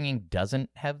upbringing doesn't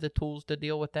have the tools to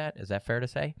deal with that. Is that fair to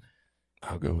say?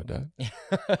 I'll go with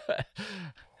that.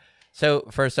 So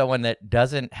for someone that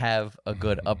doesn't have a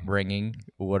good upbringing,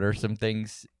 what are some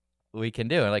things we can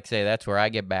do? And like say, that's where I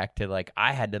get back to, like,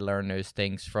 I had to learn those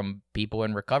things from people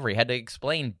in recovery, had to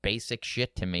explain basic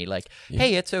shit to me. Like,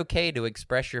 hey, it's okay to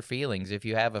express your feelings. If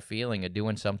you have a feeling of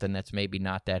doing something that's maybe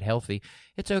not that healthy,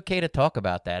 it's okay to talk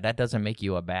about that. That doesn't make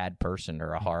you a bad person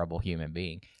or a horrible human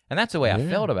being. And that's the way I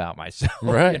felt about myself.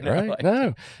 Right, you know? right.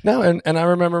 Like, No. And I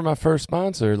remember my first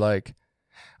sponsor, like,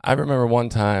 I remember one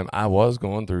time I was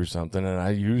going through something and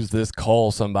I used this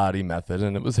call somebody method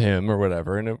and it was him or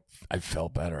whatever. And I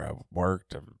felt better. I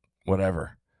worked,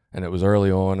 whatever. And it was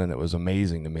early on and it was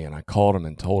amazing to me. And I called him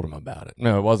and told him about it.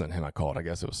 No, it wasn't him I called. I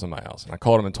guess it was somebody else. And I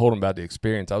called him and told him about the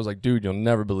experience. I was like, dude, you'll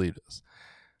never believe this.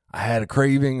 I had a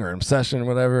craving or obsession or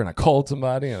whatever, and I called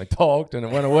somebody and I talked and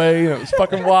it went away and it was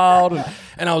fucking wild.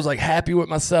 And I was like happy with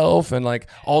myself and like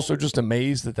also just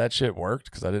amazed that shit worked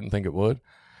because I didn't think it would.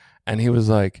 And he was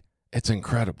like, it's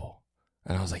incredible.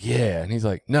 And I was like, yeah. And he's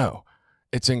like, no,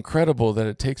 it's incredible that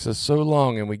it takes us so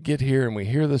long and we get here and we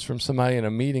hear this from somebody in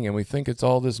a meeting and we think it's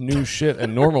all this new shit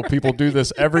and normal people do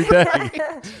this every day.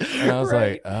 And I was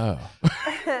like, oh,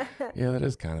 yeah, that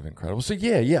is kind of incredible. So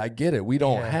yeah, I get it. We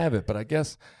don't have it, but I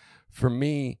guess for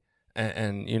me,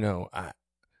 and you know,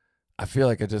 I feel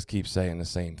like I just keep saying the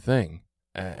same thing,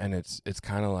 and it's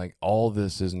kind of like all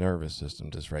this is nervous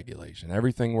system dysregulation.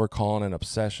 Everything we're calling an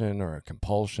obsession or a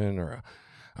compulsion or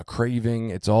a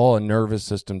craving, it's all a nervous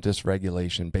system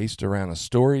dysregulation based around a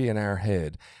story in our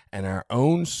head, and our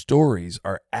own stories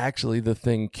are actually the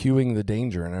thing cueing the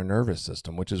danger in our nervous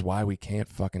system, which is why we can't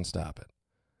fucking stop it.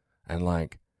 And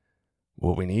like,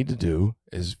 what we need to do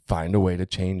is find a way to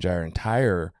change our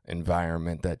entire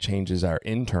environment that changes our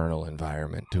internal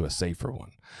environment to a safer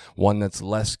one that's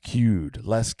less cued,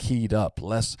 less keyed up,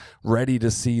 less ready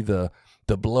to see the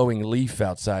blowing leaf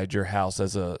outside your house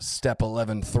as a step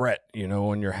 11 threat, you know,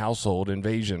 on your household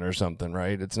invasion or something,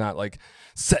 right? It's not like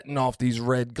setting off these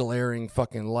red glaring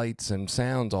fucking lights and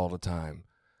sounds all the time.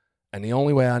 And the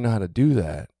only way I know how to do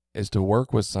that is to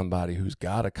work with somebody who's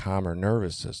got a calmer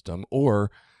nervous system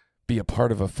or be a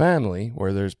part of a family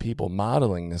where there's people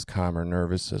modeling this calmer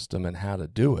nervous system and how to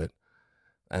do it.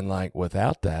 And like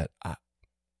without that, I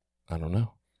don't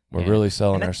know. We're really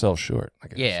selling ourselves short, I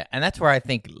guess. Yeah, and that's where I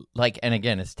think, like, and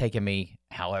again, it's taken me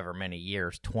however many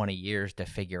years, 20 years to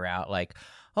figure out, like,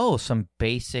 oh, some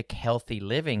basic healthy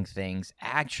living things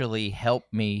actually help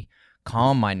me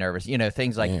calm my nervous,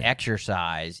 things like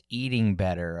exercise, eating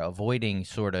better, avoiding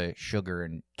sort of sugar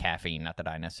and caffeine. Not that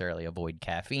I necessarily avoid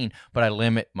caffeine, but I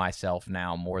limit myself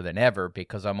now more than ever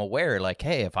because I'm aware, like,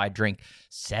 hey, if I drink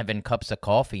 7 cups of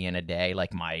coffee in a day,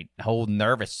 like my whole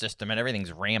nervous system and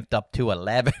everything's ramped up to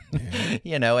 11,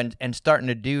 and starting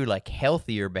to do like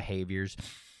healthier behaviors.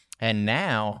 And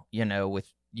now,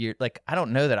 with you, like, I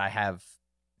don't know that I have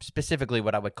specifically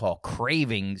what I would call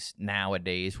cravings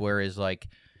nowadays, whereas like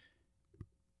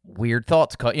weird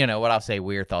thoughts, what I'll say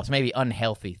weird thoughts, maybe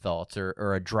unhealthy thoughts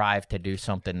or a drive to do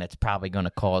something that's probably going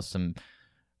to cause some,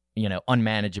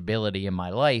 unmanageability in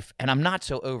my life. And I'm not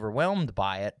so overwhelmed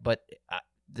by it, but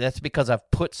that's because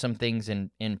I've put some things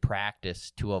in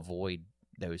practice to avoid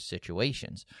those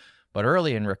situations. But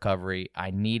early in recovery,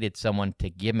 I needed someone to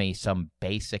give me some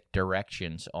basic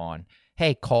directions on,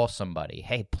 hey, call somebody.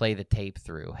 Hey, play the tape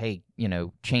through. Hey,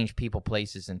 change people,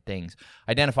 places, and things.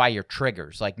 Identify your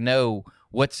triggers. Like, know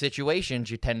what situations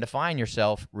you tend to find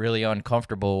yourself really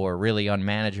uncomfortable or really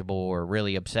unmanageable or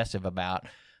really obsessive about.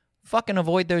 Fucking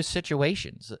avoid those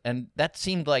situations. And that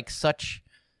seemed like such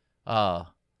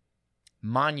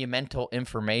monumental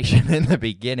information in the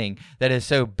beginning that is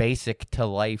so basic to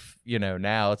life,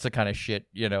 now it's the kind of shit,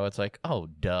 it's like, oh,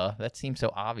 duh, that seems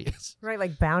so obvious. Right,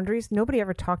 like boundaries. Nobody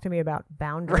ever talked to me about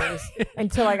boundaries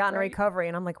until I got in recovery,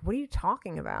 and I'm like, what are you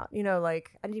talking about?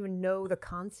 Like, I didn't even know the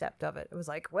concept of it. It was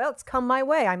like, well, it's come my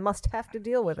way, I must have to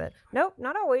deal with it. Nope,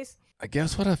 not always. I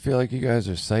guess what I feel like you guys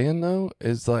are saying, though,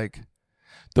 is like,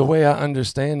 the way I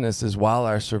understand this is while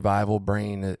our survival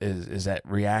brain is at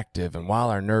reactive and while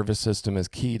our nervous system is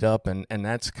keyed up, and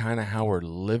that's kind of how we're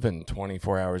living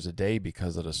 24 hours a day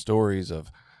because of the stories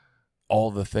of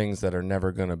all the things that are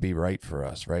never going to be right for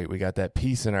us, right? We got that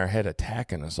piece in our head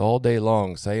attacking us all day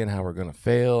long, saying how we're going to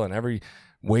fail and every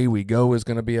way we go is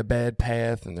going to be a bad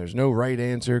path and there's no right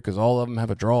answer because all of them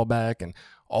have a drawback and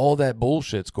all that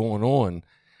bullshit's going on.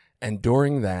 And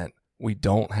during that, we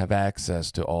don't have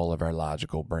access to all of our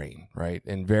logical brain, right?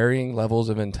 In varying levels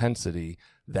of intensity,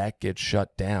 that gets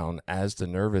shut down as the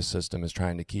nervous system is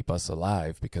trying to keep us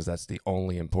alive because that's the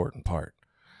only important part.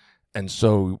 And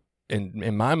so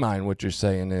in my mind, what you're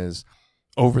saying is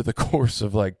over the course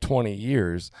of like 20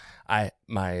 years, I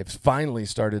finally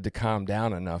started to calm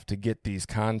down enough to get these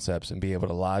concepts and be able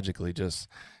to logically just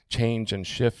change and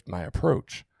shift my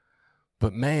approach.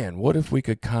 But man, what if we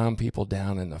could calm people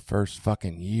down in the first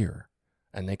fucking year?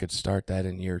 And they could start that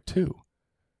in year 2,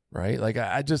 right? Like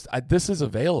this is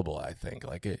available. I think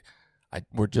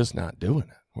we're just not doing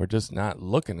it. We're just not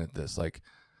looking at this. Like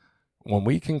when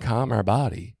we can calm our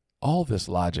body, all this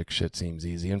logic shit seems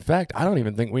easy. In fact, I don't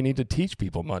even think we need to teach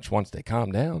people much once they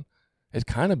calm down. It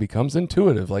kind of becomes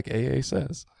intuitive, like AA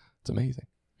says. It's amazing.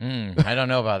 I don't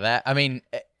know about that. I mean,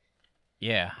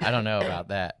 yeah, I don't know about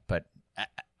that, but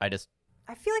I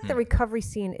feel like the recovery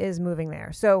scene is moving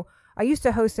there. So I used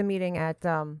to host a meeting at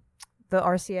the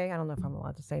RCA. I don't know if I'm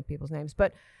allowed to say people's names,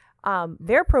 but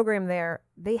their program there,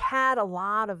 they had a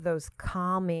lot of those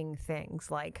calming things,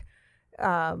 like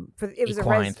it was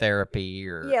equine therapy,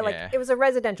 or it was a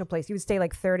residential place. You would stay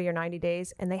like 30 or 90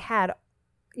 days, and they had,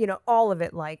 all of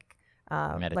it, like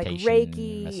meditation, like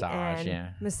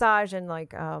Reiki, massage, and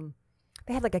like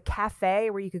they had like a cafe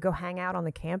where you could go hang out on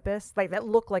the campus, like that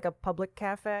looked like a public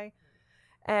cafe,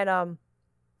 and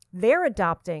they're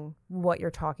adopting what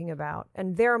you're talking about,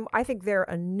 and I think they're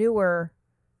a newer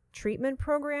treatment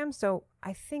program. So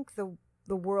I think the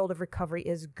world of recovery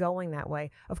is going that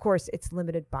way. Of course, it's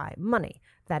limited by money.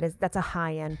 That's a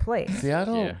high end place. Yeah, I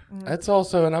don't. Yeah. That's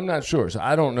also, and I'm not sure. So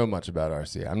I don't know much about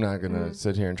RCA. I'm not gonna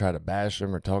sit here and try to bash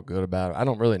them or talk good about it. I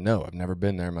don't really know. I've never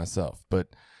been there myself, but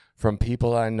from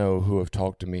people I know who have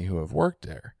talked to me who have worked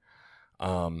there,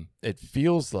 it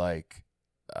feels like.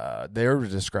 They're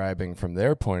describing from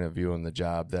their point of view on the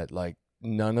job that like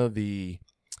none of it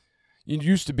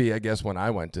used to be, I guess, when I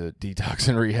went to detox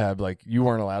and rehab, like you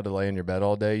weren't allowed to lay in your bed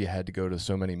all day. You had to go to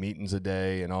so many meetings a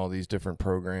day and all these different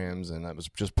programs. And that was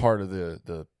just part of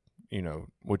the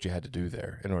what you had to do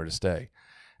there in order to stay.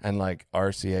 And like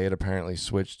RCA had apparently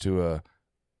switched to a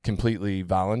completely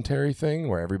voluntary thing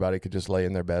where everybody could just lay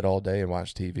in their bed all day and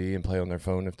watch TV and play on their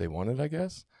phone if they wanted, I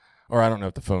guess. Or I don't know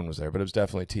if the phone was there, but it was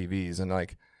definitely TVs. And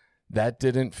like that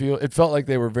didn't feel, it felt like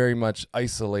they were very much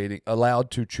allowed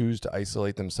to choose to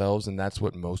isolate themselves. And that's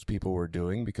what most people were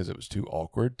doing because it was too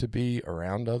awkward to be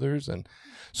around others. And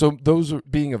so those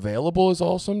being available is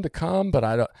awesome to calm,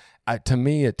 but to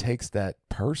me, it takes that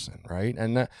person, right?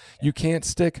 And that, you can't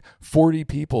stick 40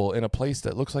 people in a place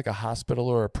that looks like a hospital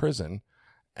or a prison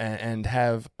and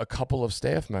have a couple of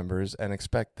staff members and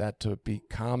expect that to be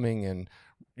calming and,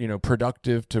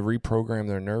 productive to reprogram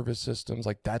their nervous systems.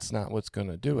 Like, that's not what's going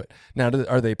to do it. Now,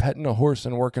 are they petting a horse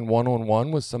and working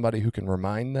one-on-one with somebody who can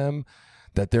remind them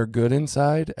that they're good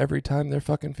inside every time they're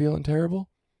fucking feeling terrible?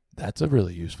 That's a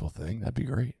really useful thing. That'd be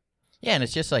great. Yeah, and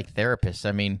it's just like therapists.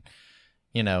 I mean,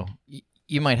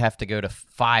 you might have to go to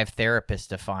 5 therapists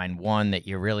to find one that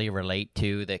you really relate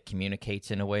to, that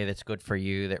communicates in a way that's good for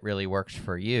you, that really works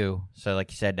for you. So like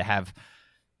you said,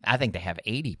 I think they have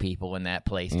 80 people in that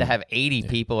place. To have 80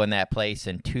 people in that place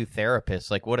and 2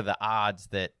 therapists, like what are the odds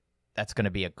that that's going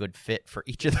to be a good fit for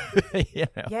each of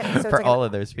them, so for all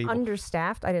of those people?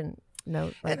 Understaffed? I didn't know.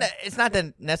 And it's not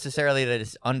that necessarily that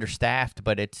it's understaffed,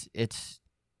 but it's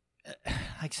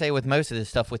like say with most of this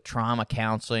stuff with trauma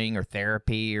counseling or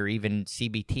therapy or even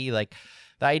CBT, like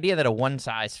the idea that a one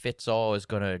size fits all is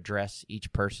going to address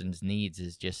each person's needs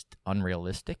is just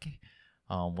unrealistic.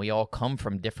 We all come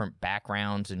from different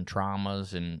backgrounds and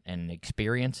traumas and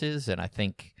experiences, and I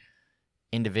think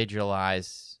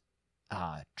individualized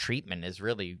treatment is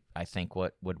really, I think,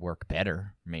 what would work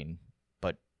better. I mean,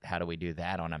 but how do we do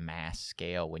that on a mass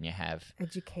scale when you have...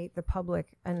 Educate the public.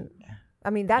 And I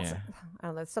mean, that's, I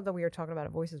don't know, it's something we were talking about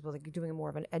at Voices, was like doing more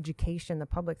of an education, the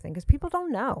public thing, because people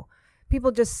don't know.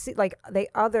 People just see, like, they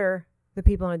other the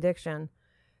people in addiction,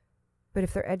 but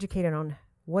if they're educated on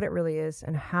what it really is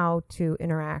and how to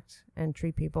interact and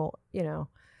treat people,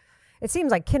 it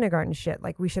seems like kindergarten shit.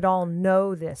 Like, we should all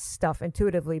know this stuff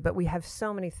intuitively, but we have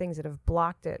so many things that have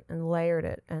blocked it and layered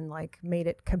it and like made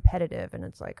it competitive. And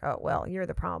it's like, oh, well, you're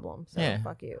the problem, so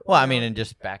fuck you. Well, I mean, and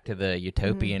just back to the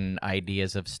utopian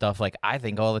ideas of stuff, like I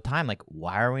think all the time, like,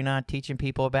 why are we not teaching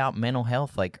people about mental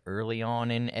health like early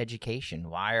on in education?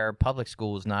 Why are public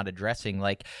schools not addressing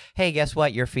like, hey, guess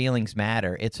what? Your feelings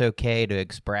matter. It's okay to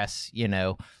express,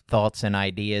 thoughts and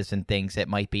ideas and things that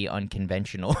might be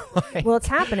unconventional. Well, it's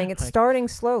happening. It's starting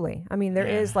slowly. I mean, there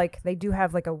is like, they do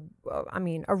have like a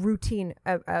routine,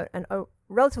 a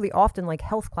relatively often like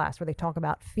health class where they talk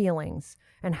about feelings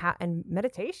and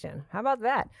meditation. How about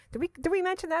that? Did we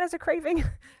mention that as a craving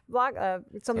blog?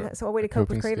 So a way to cope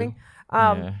with craving.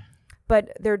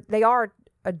 But they are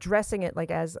addressing it like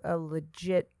as a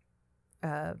legit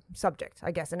subject,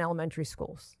 I guess, in elementary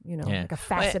schools, like a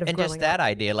facet of and growing just that up.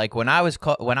 idea, like when I was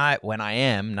when I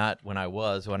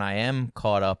am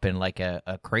caught up in like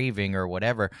a craving or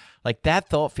whatever, like that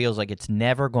thought feels like it's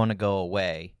never going to go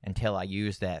away until I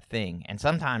use that thing. And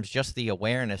sometimes just the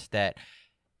awareness that,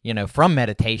 from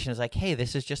meditation is like, hey,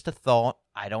 this is just a thought.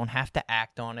 I don't have to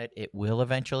act on it. It will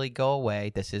eventually go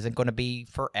away. This isn't going to be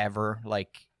forever.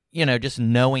 Like, just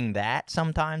knowing that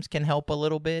sometimes can help a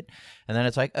little bit. And then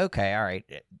it's like, okay, all right,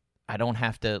 I don't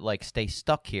have to like stay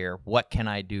stuck here. What can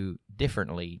I do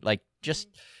differently? Like just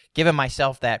giving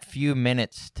myself that few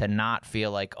minutes to not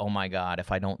feel like, oh my God,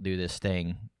 if I don't do this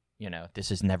thing,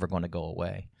 this is never going to go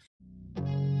away.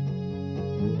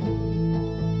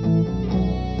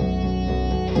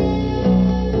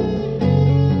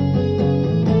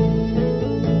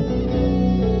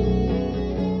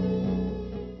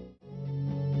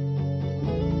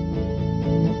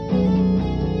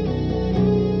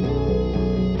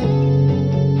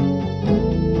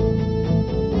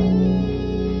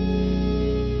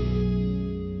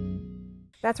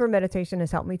 That's where meditation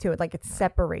has helped me too. It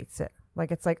separates it.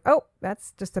 Like, it's like, oh,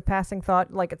 that's just a passing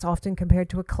thought. Like, it's often compared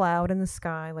to a cloud in the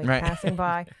sky, like passing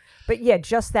by. But yeah,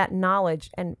 just that knowledge.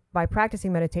 And by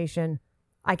practicing meditation,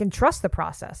 I can trust the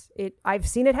process. I've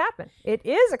seen it happen. It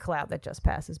is a cloud that just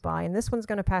passes by, and this one's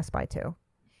going to pass by too.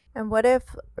 And what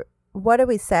do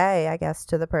we say, I guess,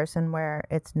 to the person where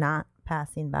it's not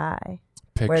passing by?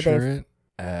 Picture it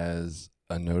as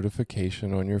a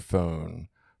notification on your phone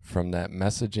from that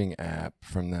messaging app,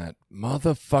 from that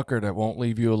motherfucker that won't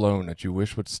leave you alone, that you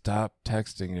wish would stop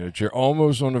texting you, that you're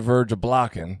almost on the verge of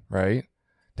blocking, right?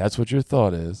 That's what your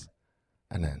thought is.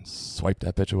 And then swipe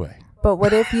that bitch away. But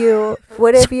what if you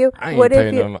it's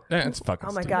fucking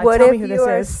oh my stupid. God, what tell if me who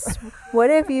this is. What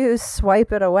if you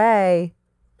swipe it away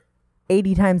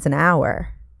 80 times an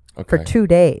hour for 2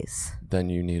 days? Then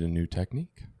you need a new technique.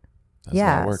 That's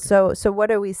not working. So what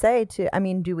do we say to, I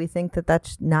mean, do we think that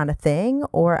that's not a thing?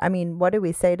 Or, I mean, what do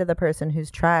we say to the person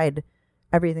who's tried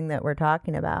everything that we're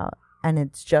talking about and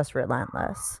it's just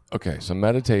relentless. Okay, so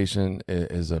meditation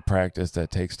is a practice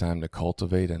that takes time to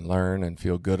cultivate and learn and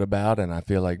feel good about. And I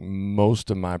feel like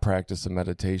most of my practice of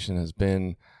meditation has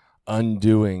been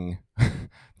undoing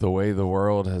the way the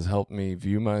world has helped me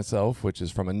view myself, which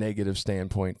is from a negative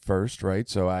standpoint first, right?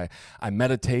 So I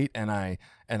meditate and I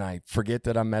forget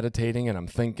that I'm meditating and I'm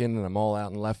thinking and I'm all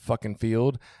out in left fucking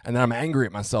field. And then I'm angry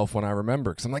at myself when I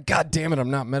remember because I'm like, God damn it,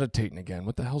 I'm not meditating again.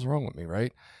 What the hell's wrong with me,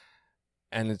 right?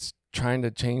 And it's trying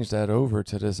to change that over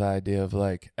to this idea of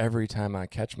like every time I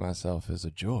catch myself is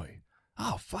a joy.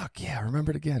 Oh, fuck yeah, I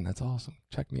remembered again. That's awesome.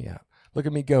 Check me out. Look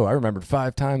at me go. I remembered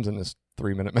 5 times in this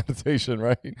 3-minute meditation,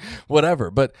 right? Whatever.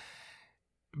 But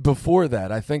before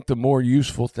that, I think the more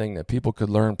useful thing that people could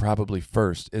learn probably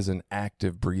first is an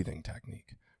active breathing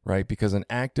technique, right? Because an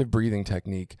active breathing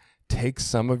technique takes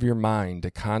some of your mind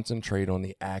to concentrate on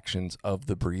the actions of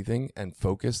the breathing and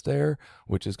focus there,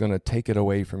 which is going to take it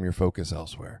away from your focus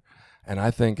elsewhere. And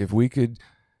I think if we could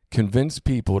convince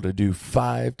people to do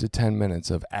 5 to 10 minutes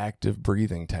of active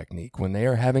breathing technique when they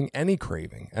are having any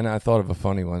craving. And I thought of a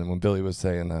funny one when Billy was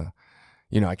saying,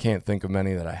 I can't think of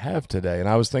many that I have today. And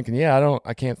I was thinking,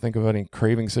 I can't think of any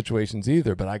craving situations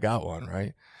either, but I got one,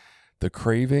 right? The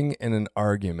craving in an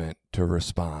argument to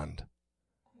respond,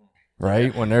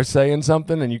 right? When they're saying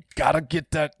something and you got to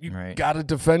get that, got to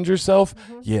defend yourself.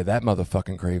 Mm-hmm. Yeah, that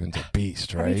motherfucking craving's a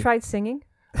beast, right? Have you tried singing?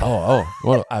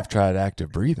 Well, I've tried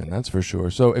active breathing, that's for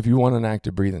sure. So if you want an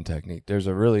active breathing technique, there's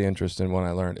a really interesting one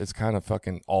I learned. It's kind of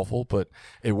fucking awful, but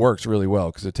it works really well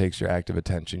because it takes your active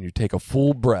attention. You take a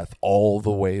full breath all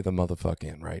the way the motherfuck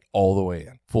in, right? All the way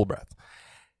in, full breath.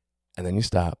 And then you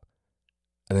stop,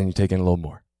 and then you take in a little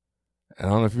more. And I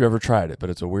don't know if you've ever tried it, but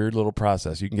it's a weird little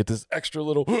process. You can get this extra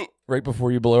little right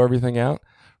before you blow everything out,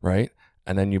 right?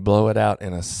 And then you blow it out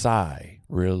in a sigh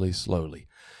really slowly,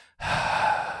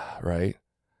 right?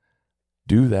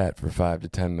 Do that for 5 to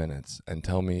 10 minutes and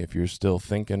tell me if you're still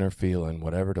thinking or feeling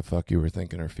whatever the fuck you were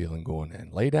thinking or feeling going in.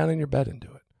 Lay down in your bed and do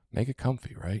it. Make it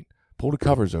comfy, right? Pull the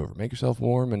covers over. Make yourself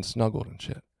warm and snuggled and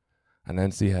shit. And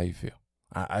then see how you feel.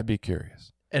 I'd be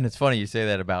curious. And it's funny you say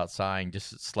that about sighing,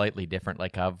 just slightly different.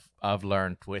 Like I've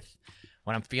learned with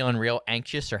when I'm feeling real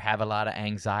anxious or have a lot of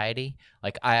anxiety,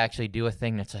 like I actually do a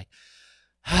thing that's like,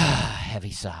 heavy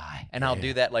sigh, and I'll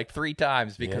do that like 3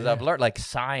 times because I've learned like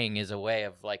sighing is a way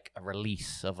of like a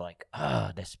release of like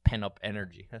this pent up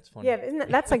energy. That's funny. Yeah,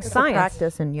 that's like science.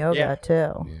 Practice in yoga too.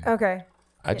 Yeah. Okay.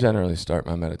 I generally start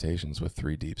my meditations with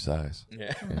 3 deep sighs.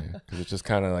 Yeah, because it just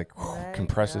kind of like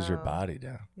compresses your body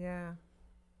down. Yeah.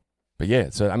 But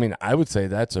yeah, so I mean, I would say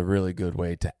that's a really good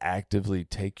way to actively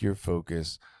take your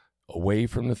focus away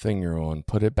from the thing you're on,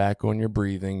 put it back on your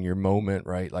breathing, your moment,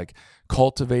 right? Like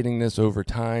cultivating this over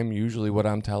time. Usually what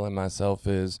I'm telling myself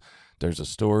is there's a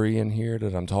story in here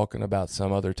that I'm talking about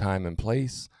some other time and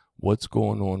place. What's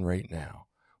going on right now?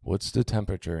 What's the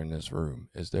temperature in this room?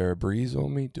 Is there a breeze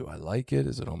on me? Do I like it?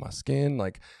 Is it on my skin?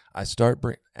 Like I start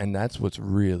and that's what's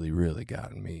really, really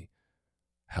gotten me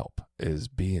help is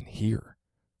being here,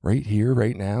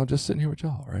 right now, just sitting here with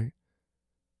y'all, right?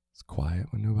 It's quiet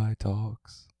when nobody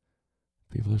talks.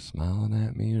 People are smiling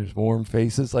at me. There's warm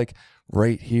faces. Like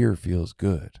right here feels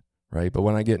good, right? But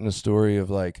when I get in a story of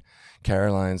like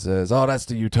Caroline says, oh, that's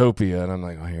the utopia. And I'm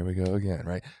like, oh, here we go again,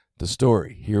 right? The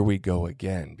story, here we go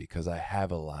again, because I have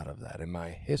a lot of that in my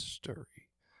history.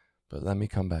 But let me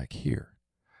come back here.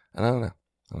 And I don't know.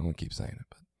 I don't want to keep saying it,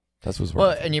 but that's what's working.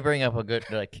 Well, and you bring up a good,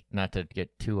 like, not to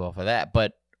get too off of that,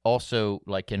 but also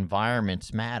like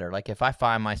environments matter. Like if I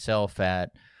find myself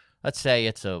at, let's say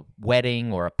it's a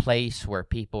wedding or a place where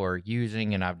people are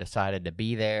using and I've decided to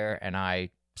be there and I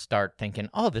start thinking,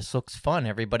 oh, this looks fun.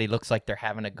 Everybody looks like they're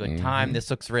having a good time.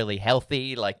 This looks really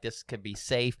healthy. Like this could be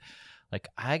safe. Like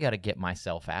I got to get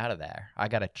myself out of there. I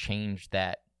got to change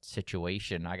that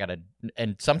situation.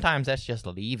 And sometimes that's just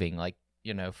leaving. Like,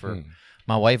 you know, for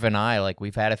my wife and I, like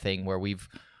we've had a thing where we've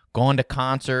gone to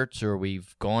concerts or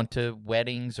we've gone to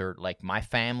weddings or like my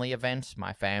family events.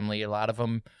 My family, a lot of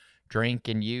them drink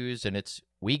and use, and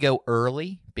we go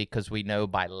early because we know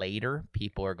by later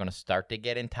people are going to start to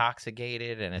get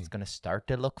intoxicated and it's going to start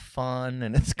to look fun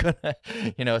and it's going to,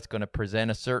 you know, it's going to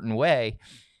present a certain way,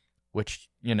 which,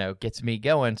 you know, gets me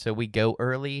going. So we go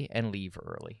early and leave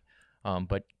early.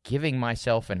 But giving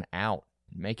myself an out,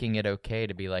 making it okay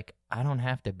to be like, I don't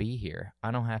have to be here.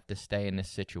 I don't have to stay in this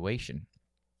situation.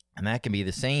 And that can be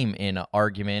the same in an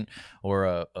argument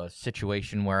or a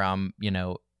situation where I'm, you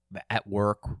know, at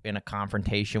work in a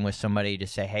confrontation with somebody to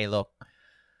say, hey, look,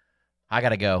 I got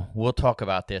to go. We'll talk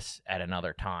about this at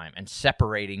another time. And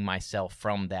separating myself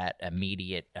from that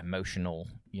immediate emotional,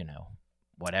 you know,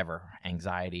 whatever,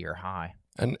 anxiety or high.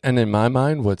 And in my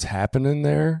mind, what's happening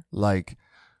there, like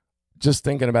just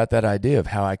thinking about that idea of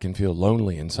how I can feel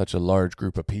lonely in such a large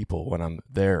group of people when I'm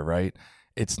there, right?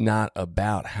 It's not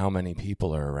about how many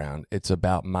people are around. It's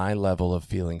about my level of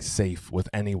feeling safe with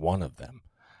any one of them.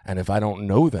 And if I don't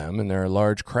know them and they're a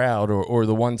large crowd, or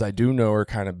the ones I do know are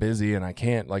kind of busy and I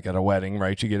can't, like at a wedding,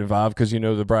 right? You get involved because you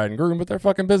know the bride and groom, but they're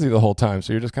fucking busy the whole time.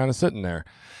 So you're just kind of sitting there.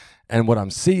 And what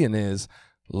I'm seeing is,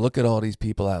 look at all these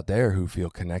people out there who feel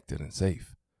connected and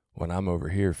safe when I'm over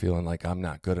here feeling like I'm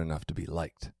not good enough to be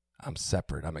liked. I'm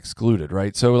separate. I'm excluded,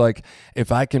 right? So like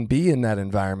if I can be in that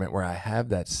environment where I have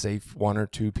that safe one or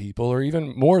two people, or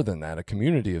even more than that, a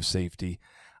community of safety,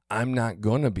 I'm not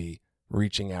going to be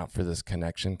reaching out for this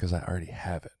connection because I already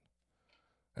have it.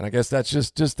 And I guess that's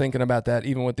just thinking about that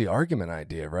even with the argument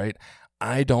idea, right?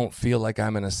 I don't feel like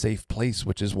I'm in a safe place,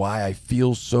 which is why I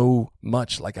feel so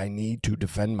much like I need to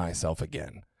defend myself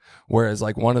again. Whereas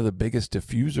like one of the biggest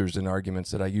diffusers in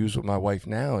arguments that I use with my wife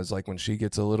now is like when she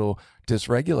gets a little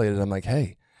dysregulated, I'm like,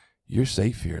 hey, you're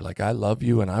safe here. Like I love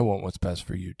you and I want what's best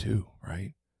for you too,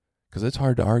 right? Because it's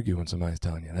hard to argue when somebody's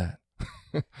telling you that.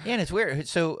 Yeah, and it's weird.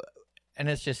 So, and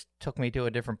it's just took me to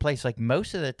a different place. Like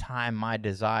most of the time, my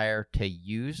desire to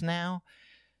use now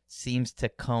seems to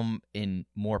come in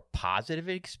more positive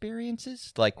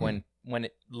experiences. Like when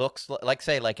it looks like,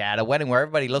 say, like at a wedding where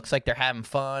everybody looks like they're having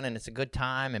fun and it's a good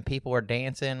time and people are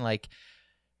dancing, like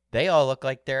they all look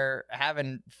like they're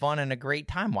having fun and a great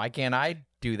time. Why can't I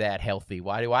do that healthy?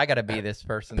 Why do I got to be this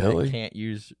person Billy, that can't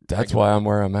use? That's why I'm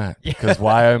where I'm at. Because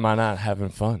why am I not having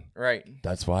fun? Right.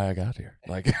 That's why I got here.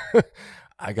 Like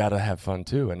I got to have fun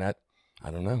too. And that,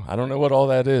 I don't know what all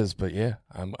that is, but yeah,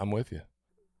 I'm with you.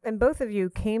 And both of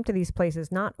you came to these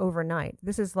places not overnight.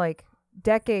 This is like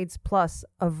decades plus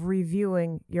of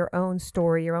reviewing your own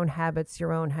story, your own habits,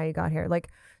 your own how you got here. Like,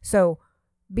 so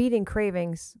beating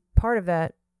cravings, part of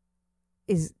that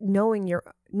is knowing your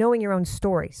own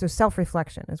story. So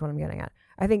self-reflection is what I'm getting at.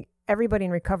 I think everybody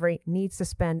in recovery needs to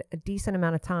spend a decent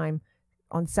amount of time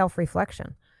on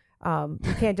self-reflection.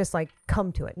 You can't just like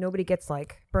come to it. Nobody gets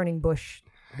like burning bush,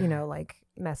 like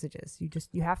messages.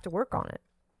 You have to work on it.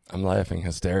 I'm laughing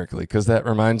hysterically because that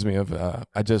reminds me of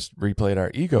I just replayed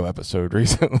our ego episode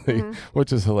recently,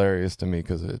 which is hilarious to me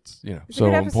because it's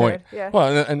so on point. Yeah.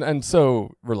 Well, and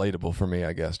so relatable for me,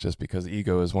 I guess, just because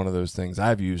ego is one of those things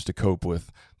I've used to cope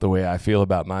with the way I feel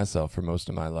about myself for most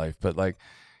of my life. But like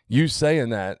you saying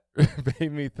that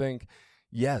made me think,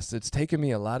 yes, it's taken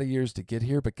me a lot of years to get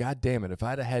here, but God damn it, if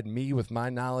I'd have had me with my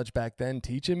knowledge back then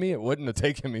teaching me, it wouldn't have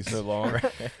taken me so long.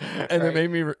 And it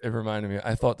made me, it reminded me,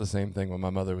 I thought the same thing when my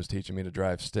mother was teaching me to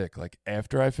drive stick. Like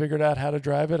after I figured out how to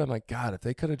drive it, I'm like, God, if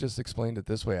they could have just explained it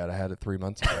this way, I'd have had it 3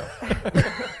 months ago.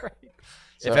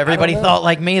 So if everybody thought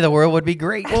like me, the world would be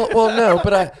great. Well, no,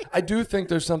 but I do think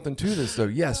there's something to this, though.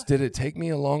 Yes, did it take me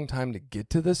a long time to get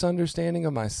to this understanding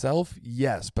of myself?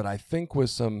 Yes, but I think with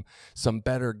some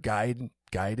better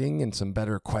guiding and some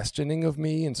better questioning of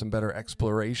me and some better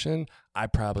exploration, I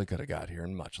probably could have got here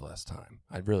in much less time.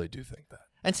 I really do think that.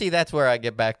 And see, that's where I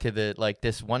get back to the like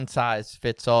this one size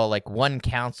fits all. Like one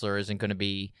counselor isn't going to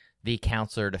be the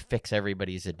counselor to fix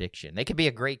everybody's addiction. They could be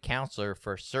a great counselor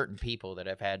for certain people that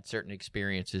have had certain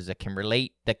experiences that can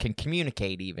relate, that can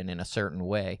communicate even in a certain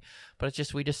way. But it's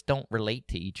just we just don't relate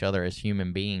to each other as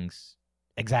human beings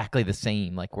exactly the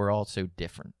same. Like we're all so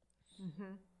different.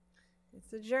 Mm-hmm.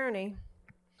 It's a journey.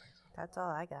 That's all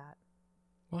I got.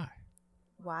 Why?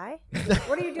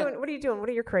 What are you doing? What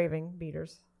are your craving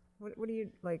beaters? What are you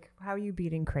like? How are you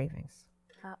beating cravings?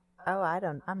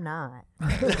 I'm not.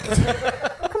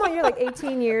 Oh, come on, you're like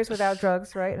 18 years without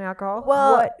drugs, right? And alcohol.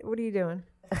 Well, what are you doing?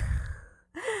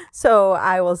 So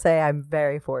I will say I'm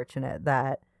very fortunate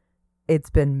that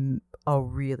it's been a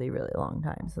really, really long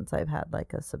time since I've had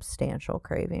like a substantial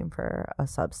craving for a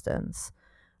substance.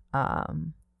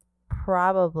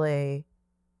 Probably.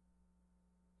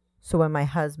 So when my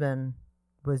husband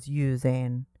was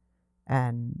using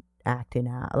and acting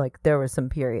out, like there were some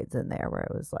periods in there where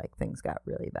it was like things got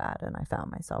really bad and I found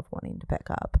myself wanting to pick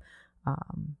up.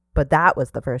 But that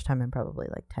was the first time in probably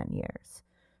like 10 years.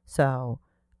 So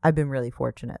I've been really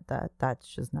fortunate that that's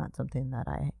just not something that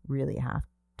I really have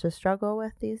to struggle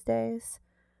with these days.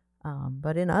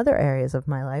 But in other areas of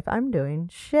my life, I'm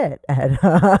doing shit at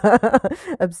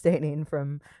abstaining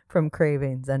from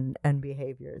cravings and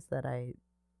behaviors that I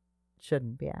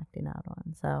shouldn't be acting out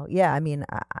on. So yeah, I mean,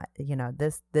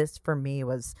 this for me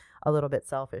was a little bit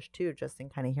selfish too, just in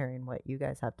kind of hearing what you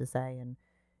guys have to say and,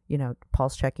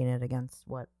 pulse checking it against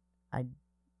what I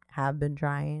have been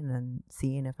trying and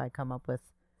seeing if I come up with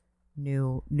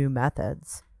new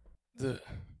methods. The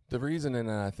reason,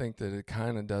 and I think that it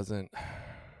kind of doesn't,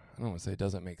 don't want to say it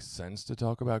doesn't make sense to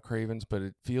talk about cravings, but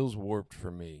it feels warped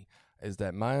for me, is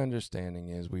that my understanding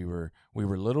is we were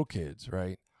little kids,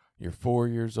 right? You're 4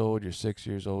 years old, you're 6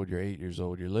 years old, you're 8 years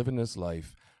old, you're living this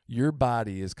life. Your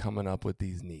body is coming up with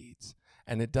these needs.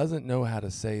 And it doesn't know how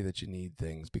to say that you need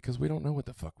things because we don't know what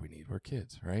the fuck we need. We're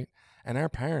kids, right? And our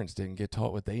parents didn't get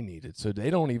taught what they needed. So they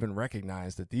don't even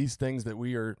recognize that these things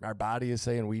that our body is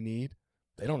saying we need,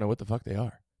 they don't know what the fuck they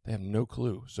are. They have no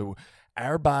clue. So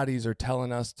our bodies are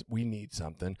telling us we need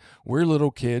something. We're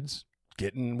little kids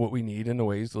getting what we need in the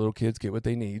ways the little kids get what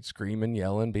they need, screaming,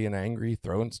 yelling, being angry,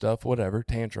 throwing stuff, whatever,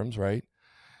 tantrums, right?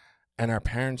 And our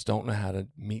parents don't know how to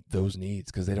meet those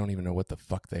needs because they don't even know what the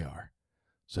fuck they are.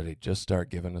 So they just start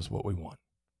giving us what we want,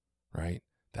 right?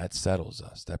 That settles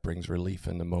us. That brings relief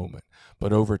in the moment.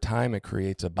 But over time, it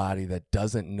creates a body that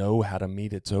doesn't know how to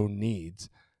meet its own needs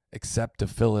except to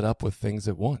fill it up with things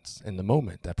it wants in the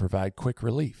moment that provide quick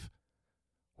relief,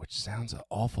 which sounds an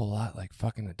awful lot like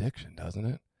fucking addiction, doesn't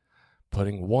it?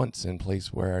 Putting wants in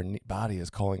place where our body is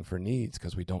calling for needs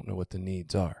because we don't know what the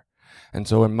needs are. And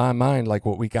so in my mind, like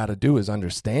what we got to do is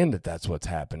understand that that's what's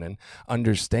happening,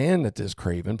 understand that there's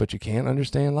craving, but you can't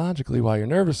understand logically why your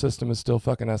nervous system is still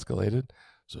fucking escalated.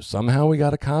 So somehow we got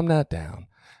to calm that down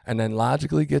and then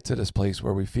logically get to this place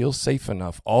where we feel safe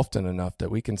enough, often enough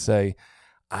that we can say,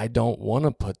 I don't want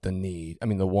to put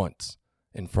the wants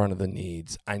in front of the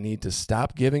needs. I need to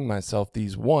stop giving myself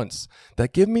these wants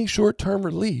that give me short-term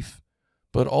relief,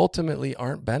 but ultimately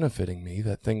aren't benefiting me,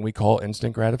 that thing we call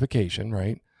instant gratification,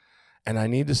 right? And I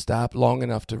need to stop long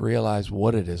enough to realize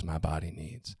what it is my body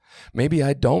needs. Maybe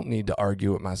I don't need to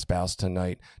argue with my spouse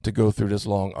tonight to go through this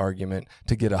long argument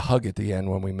to get a hug at the end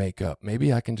when we make up.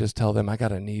 Maybe I can just tell them I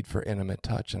got a need for intimate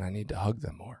touch and I need to hug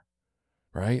them more,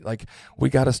 right? Like we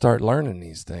got to start learning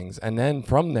these things. And then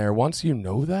from there, once you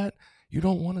know that, you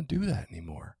don't want to do that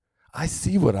anymore. I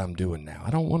see what I'm doing now.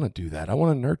 I don't want to do that. I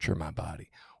want to nurture my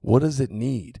body. What does it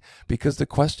need? Because the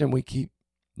question we keep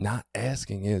not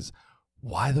asking is,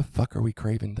 why the fuck are we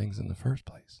craving things in the first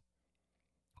place?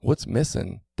 What's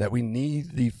missing that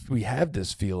we have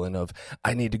this feeling of,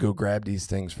 I need to go grab these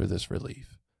things for this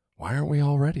relief? Why aren't we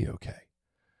already okay?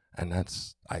 And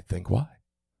that's, I think, why.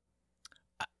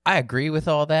 I agree with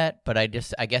all that, but I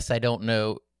guess I don't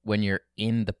know when you're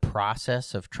in the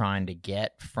process of trying to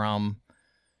get from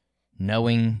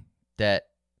knowing that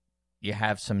you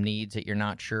have some needs that you're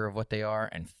not sure of what they are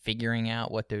and figuring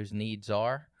out what those needs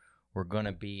are. We're going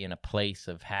to be in a place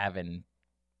of having,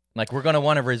 like, we're going to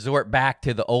want to resort back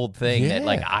to the old thing that,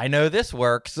 like, I know this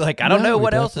works. Like, I don't know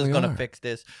what else is going to fix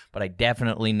this, but I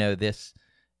definitely know this,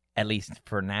 at least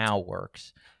for now,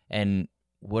 works. And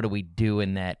what do we do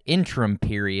in that interim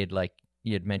period? Like,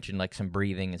 you had mentioned, like, some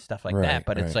breathing and stuff like that,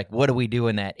 but it's like, what do we do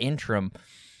in that interim?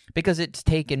 Because it's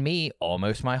taken me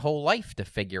almost my whole life to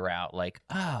figure out, like,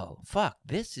 oh, fuck,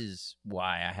 this is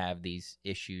why I have these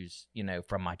issues,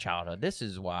 from my childhood. This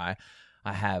is why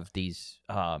I have these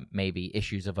maybe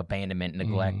issues of abandonment,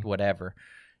 neglect, whatever,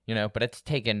 But it's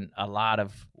taken a lot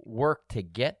of work to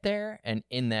get there. And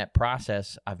in that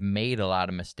process, I've made a lot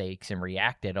of mistakes and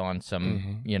reacted on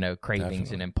some,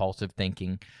 cravings and impulsive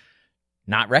thinking.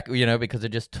 Not, because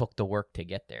it just took the work to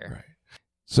get there. Right.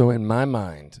 So in my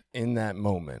mind, in that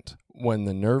moment, when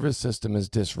the nervous system is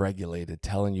dysregulated,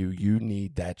 telling you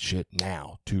need that shit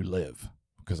now to live,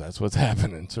 because that's what's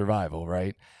happening in survival,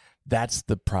 right? That's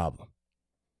the problem,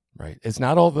 right? It's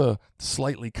not all the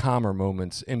slightly calmer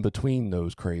moments in between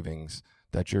those cravings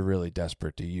that you're really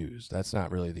desperate to use. That's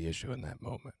not really the issue in that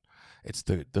moment. It's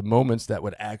the moments that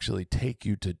would actually take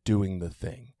you to doing the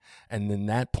thing. And in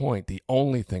that point, the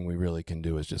only thing we really can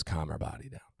do is just calm our body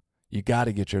down. You got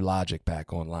to get your logic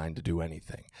back online to do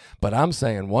anything. But I'm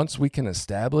saying once we can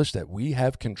establish that we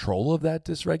have control of that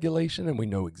dysregulation and we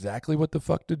know exactly what the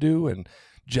fuck to do, and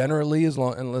generally,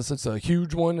 unless it's a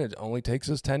huge one, it only takes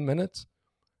us 10 minutes,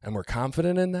 and we're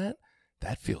confident in that,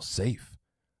 that feels safe.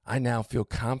 I now feel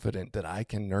confident that I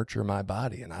can nurture my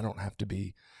body and I don't have to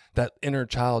be, that inner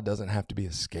child doesn't have to be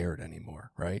as scared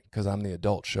anymore, right? Because I'm the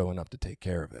adult showing up to take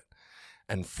care of it.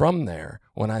 And from there,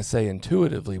 when I say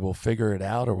intuitively we'll figure it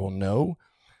out or we'll know,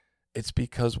 it's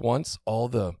because once all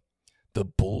the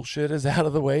bullshit is out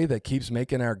of the way that keeps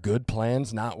making our good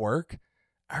plans not work,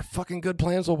 our fucking good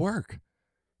plans will work.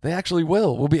 They actually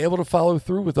will. We'll be able to follow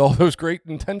through with all those great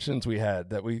intentions we had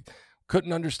that we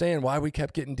couldn't understand why we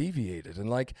kept getting deviated. And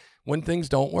like when things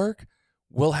don't work,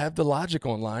 we'll have the logic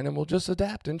online and we'll just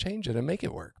adapt and change it and make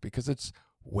it work because it's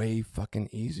way fucking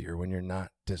easier when you're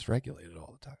not dysregulated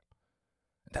all the time.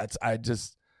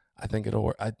 I think it'll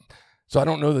work. So I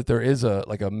don't know that there is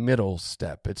a middle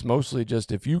step. It's mostly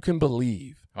just if you can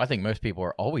believe. I think most people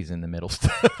are always in the middle.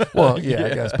 Well, yeah, I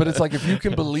guess. But it's like if you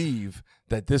can believe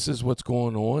that this is what's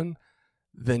going on,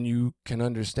 then you can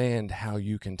understand how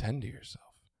you can tend to yourself.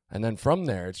 And then from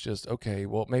there, it's just, okay,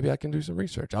 well, maybe I can do some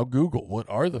research. I'll Google what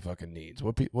are the fucking needs?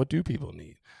 What do people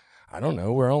need? I don't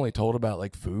know. We're only told about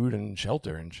like food and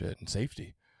shelter and shit and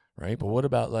safety, right? But what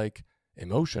about like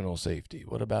emotional safety?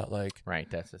 What about like, right?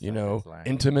 That's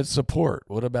intimate support?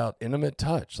 What about intimate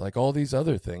touch? Like all these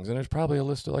other things. And there's probably a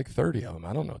list of like 30 of them.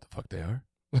 I don't know what the fuck they are.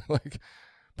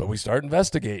 But we start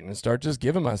investigating and start just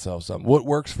giving myself something. What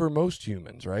works for most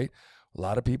humans, right? A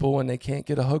lot of people, when they can't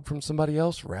get a hug from somebody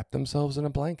else, wrap themselves in a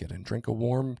blanket and drink a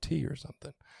warm tea or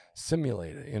something.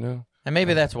 Simulate it, And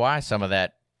maybe that's why some of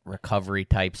that recovery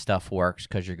type stuff works,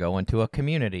 because you're going to a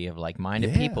community of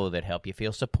like-minded people that help you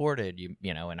feel supported.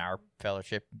 You know, in our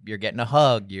fellowship, you're getting a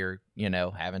hug. You're,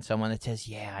 having someone that says,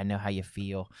 yeah, I know how you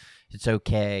feel. It's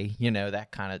okay.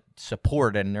 That kind of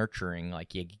support and nurturing.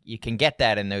 Like you can get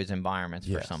that in those environments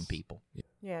for some people.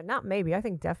 Yeah, not maybe. I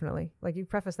think definitely. Like you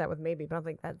preface that with maybe, but I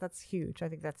think that's huge. I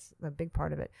think that's a big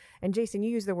part of it. And Jason,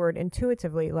 you use the word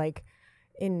intuitively, like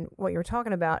in what you're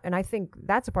talking about. And I think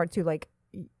that's a part too. Like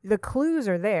the clues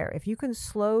are there. If you can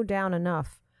slow down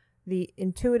enough, the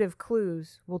intuitive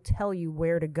clues will tell you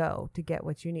where to go to get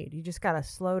what you need. You just got to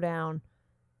slow down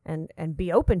and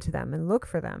be open to them and look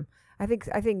for them. I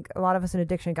think a lot of us in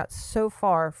addiction got so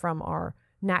far from our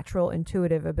natural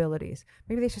intuitive abilities.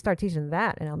 Maybe they should start teaching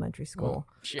that in elementary school.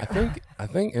 Well, I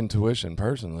think intuition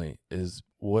personally is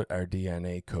what our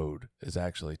DNA code is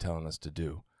actually telling us to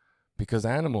do, because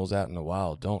animals out in the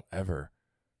wild don't ever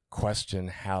question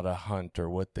how to hunt or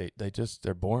what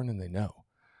they're born and they know.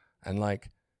 And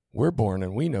like we're born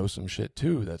and we know some shit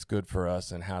too that's good for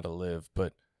us and how to live,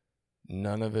 but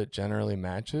none of it generally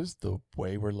matches the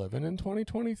way we're living in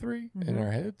 2023 in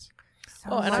our heads.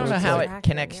 And I don't know how it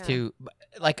connects to,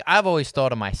 like, I've always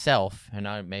thought of myself,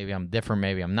 and maybe I'm different,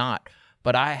 maybe I'm not,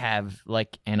 but I have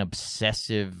like an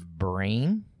obsessive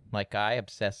brain. Like I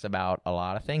obsess about a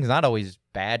lot of things, not always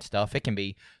bad stuff. It can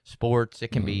be sports. It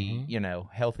can be,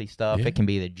 healthy stuff. Yeah. It can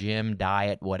be the gym,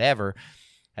 diet, whatever.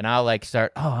 And I'll like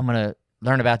start, I'm going to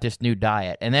learn about this new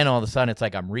diet. And then all of a sudden it's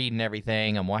like I'm reading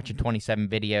everything. I'm watching 27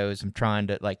 videos. I'm trying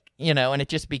to and it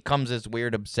just becomes this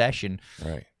weird obsession.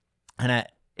 Right. And I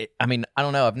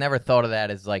don't know. I've never thought of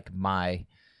that as like my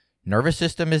nervous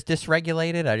system is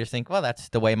dysregulated. I just think, well, that's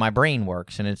the way my brain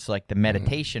works. And it's like the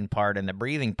meditation part and the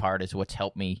breathing part is what's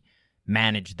helped me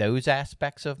manage those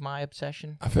aspects of my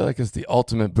obsession. I feel like it's the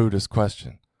ultimate Buddhist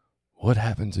question. What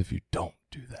happens if you don't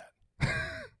do that?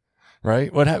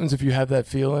 Right? What happens if you have that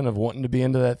feeling of wanting to be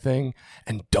into that thing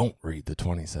and don't read the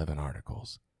 27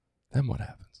 articles? Then what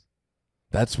happens?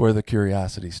 That's where the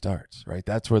curiosity starts, right?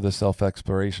 That's where the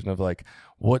self-exploration of like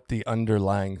what the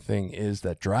underlying thing is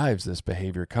that drives this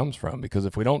behavior comes from. Because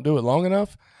if we don't do it long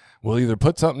enough, we'll either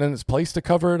put something in its place to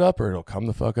cover it up or it'll come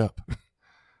the fuck up.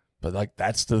 But like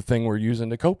that's the thing we're using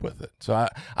to cope with it. So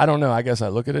I don't know. I guess I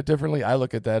look at it differently. I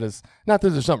look at that as not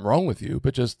that there's something wrong with you,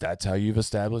 but just that's how you've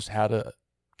established how to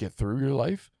get through your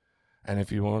life. And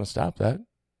if you want to stop that,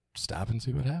 stop and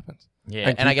see what happens.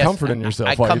 Yeah, and I guess comfort in yourself.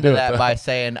 I while come you do to that it, by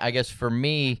saying, I guess for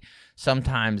me,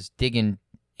 sometimes digging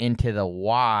into the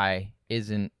why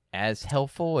isn't as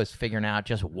helpful as figuring out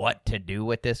just what to do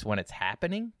with this when it's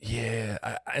happening. Yeah,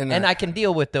 and I can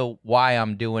deal with the why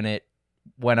I'm doing it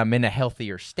when I'm in a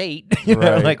healthier state.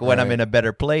 When I'm in a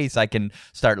better place, I can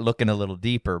start looking a little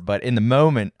deeper. But in the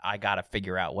moment, I got to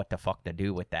figure out what the fuck to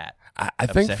do with that. I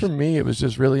think for me, it was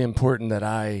just really important that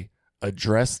I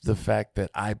addressed the fact that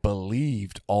I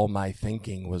believed all my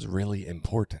thinking was really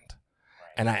important.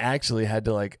 And I actually had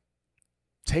to like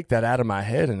take that out of my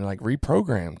head and like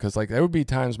reprogram. Cause like there would be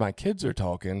times my kids are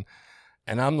talking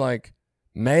and I'm like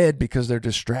mad because they're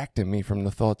distracting me from the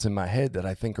thoughts in my head that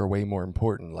I think are way more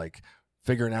important. Like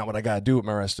figuring out what I got to do with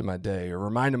my rest of my day or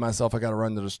reminding myself I got to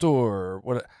run to the store or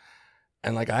what.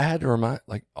 And like I had to remind,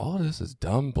 like all of this is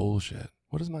dumb bullshit.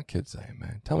 What is my kid saying,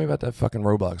 man? Tell me about that fucking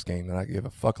Roblox game that I give a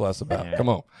fuck less about. Come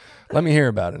on. Let me hear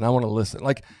about it. And I want to listen.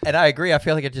 And I agree. I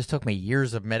feel like it just took me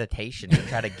years of meditation to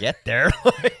try to get there.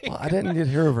 Well, I didn't get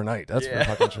here overnight. That's for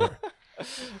fucking sure.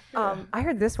 I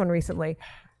heard this one recently.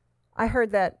 I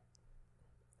heard that,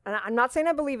 and I'm not saying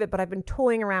I believe it, but I've been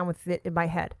toying around with it in my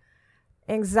head.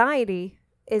 Anxiety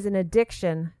is an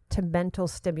addiction to mental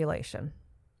stimulation.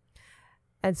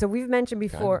 And so we've mentioned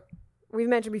before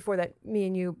that me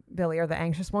and you, Billy, are the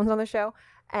anxious ones on the show.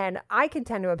 And I can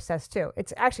tend to obsess too.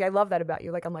 It's actually, I love that about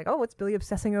you. Like, I'm like, oh, what's Billy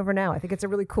obsessing over now? I think it's a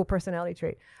really cool personality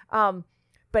trait.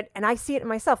 and I see it in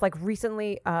myself. Like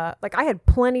recently, like I had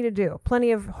plenty to do,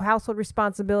 plenty of household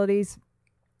responsibilities.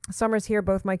 Summer's here.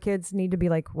 Both my kids need to be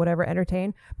like whatever,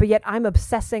 entertained. But yet I'm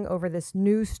obsessing over this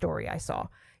news story I saw.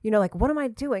 Like, what am I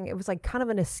doing? It was like kind of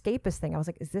an escapist thing. I was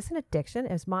like, is this an addiction?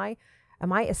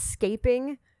 Am I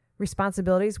escaping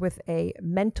responsibilities with a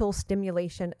mental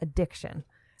stimulation addiction?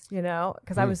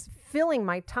 Because I was filling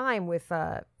my time with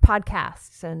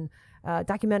podcasts and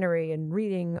documentary and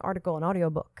reading article and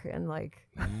audiobook and like,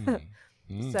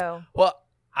 so. Well,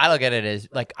 I look at it as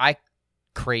like I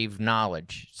crave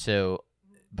knowledge. So,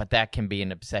 but that can be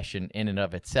an obsession in and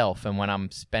of itself. And when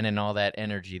I'm spending all that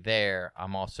energy there,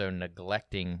 I'm also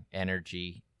neglecting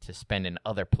energy to spend in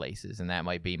other places. And that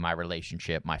might be my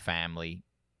relationship, my family,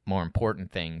 more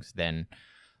important things than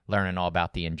learning all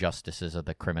about the injustices of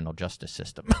the criminal justice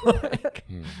system.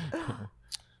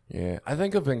 Yeah, I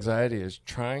think of anxiety as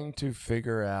trying to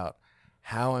figure out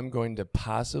how I'm going to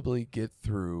possibly get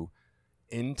through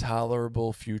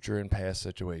intolerable future and past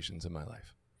situations in my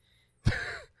life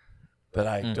that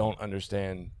I don't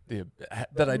understand,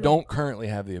 that I don't currently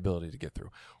have the ability to get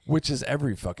through, which is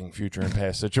every fucking future and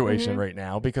past situation right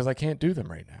now, because I can't do them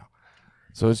right now.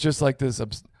 So it's just like this,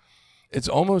 it's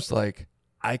almost like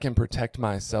I can protect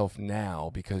myself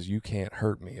now because you can't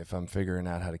hurt me if I'm figuring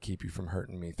out how to keep you from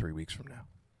hurting me 3 weeks from now.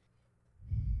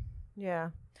 Yeah.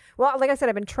 Well, like I said,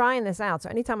 I've been trying this out. So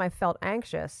anytime I felt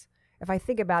anxious, if I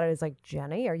think about it as like,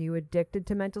 Jenny, are you addicted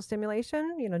to mental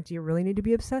stimulation? Do you really need to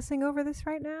be obsessing over this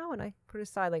right now? And I put it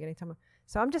aside like anytime.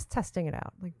 So I'm just testing it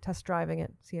out, like test driving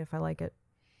it, see if I like it.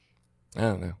 I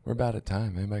don't know. We're about at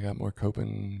time. Anybody got more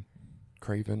coping,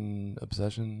 craving,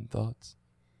 obsession thoughts?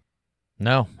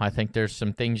 No, I think there's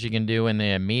some things you can do in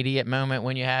the immediate moment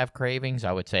when you have cravings.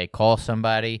 I would say call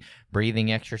somebody,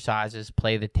 breathing exercises,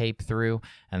 play the tape through,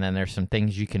 and then there's some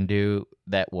things you can do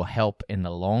that will help in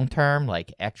the long term,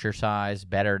 like exercise,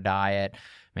 better diet,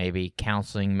 maybe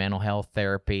counseling, mental health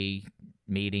therapy,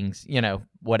 meetings,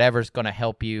 whatever's going to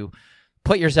help you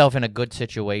put yourself in a good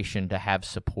situation to have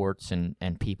supports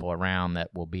and people around that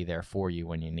will be there for you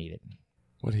when you need it.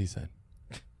 What he said.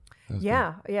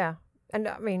 Yeah. And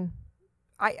I mean,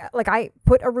 I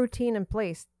put a routine in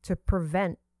place to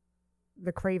prevent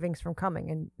the cravings from coming,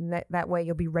 and that way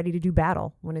you'll be ready to do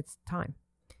battle when it's time.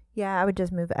 Yeah, I would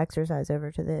just move exercise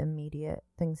over to the immediate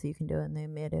things you can do in the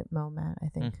immediate moment. I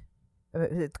think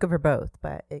it's good for both,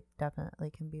 but it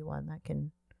definitely can be one that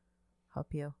can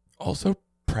help you. Also,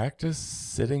 practice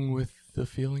sitting with the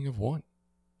feeling of want.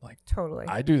 Like, totally.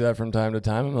 I do that from time to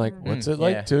time. I'm like, what's it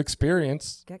like to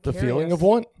experience the feeling of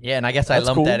want? Yeah, and I guess I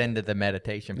lumped that into the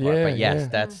meditation part. But yes,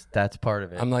 that's part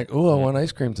of it. I'm like, I want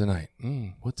ice cream tonight.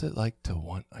 What's it like to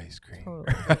want ice cream?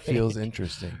 Totally. It feels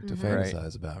interesting to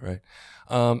fantasize about, right?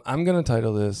 I'm going to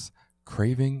title this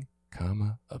Craving,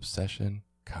 Obsession,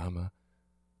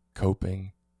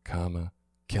 Coping,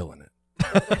 Killing It.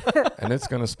 And it's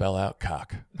going to spell out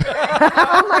cock.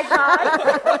 Oh my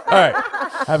God. All right.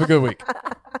 Have a good week.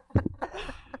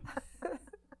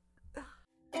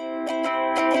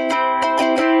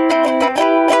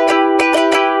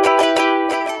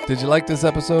 Did you like this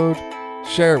episode?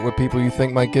 Share it with people you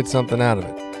think might get something out of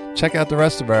it. Check out the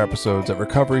rest of our episodes at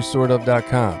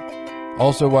recoverysortof.com.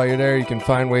 Also, while you're there, you can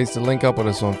find ways to link up with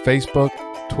us on Facebook,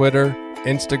 Twitter,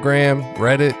 Instagram,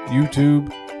 Reddit,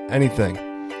 YouTube, anything.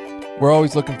 We're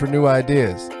always looking for new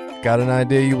ideas. Got an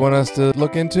idea you want us to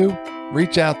look into?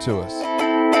 Reach out to us.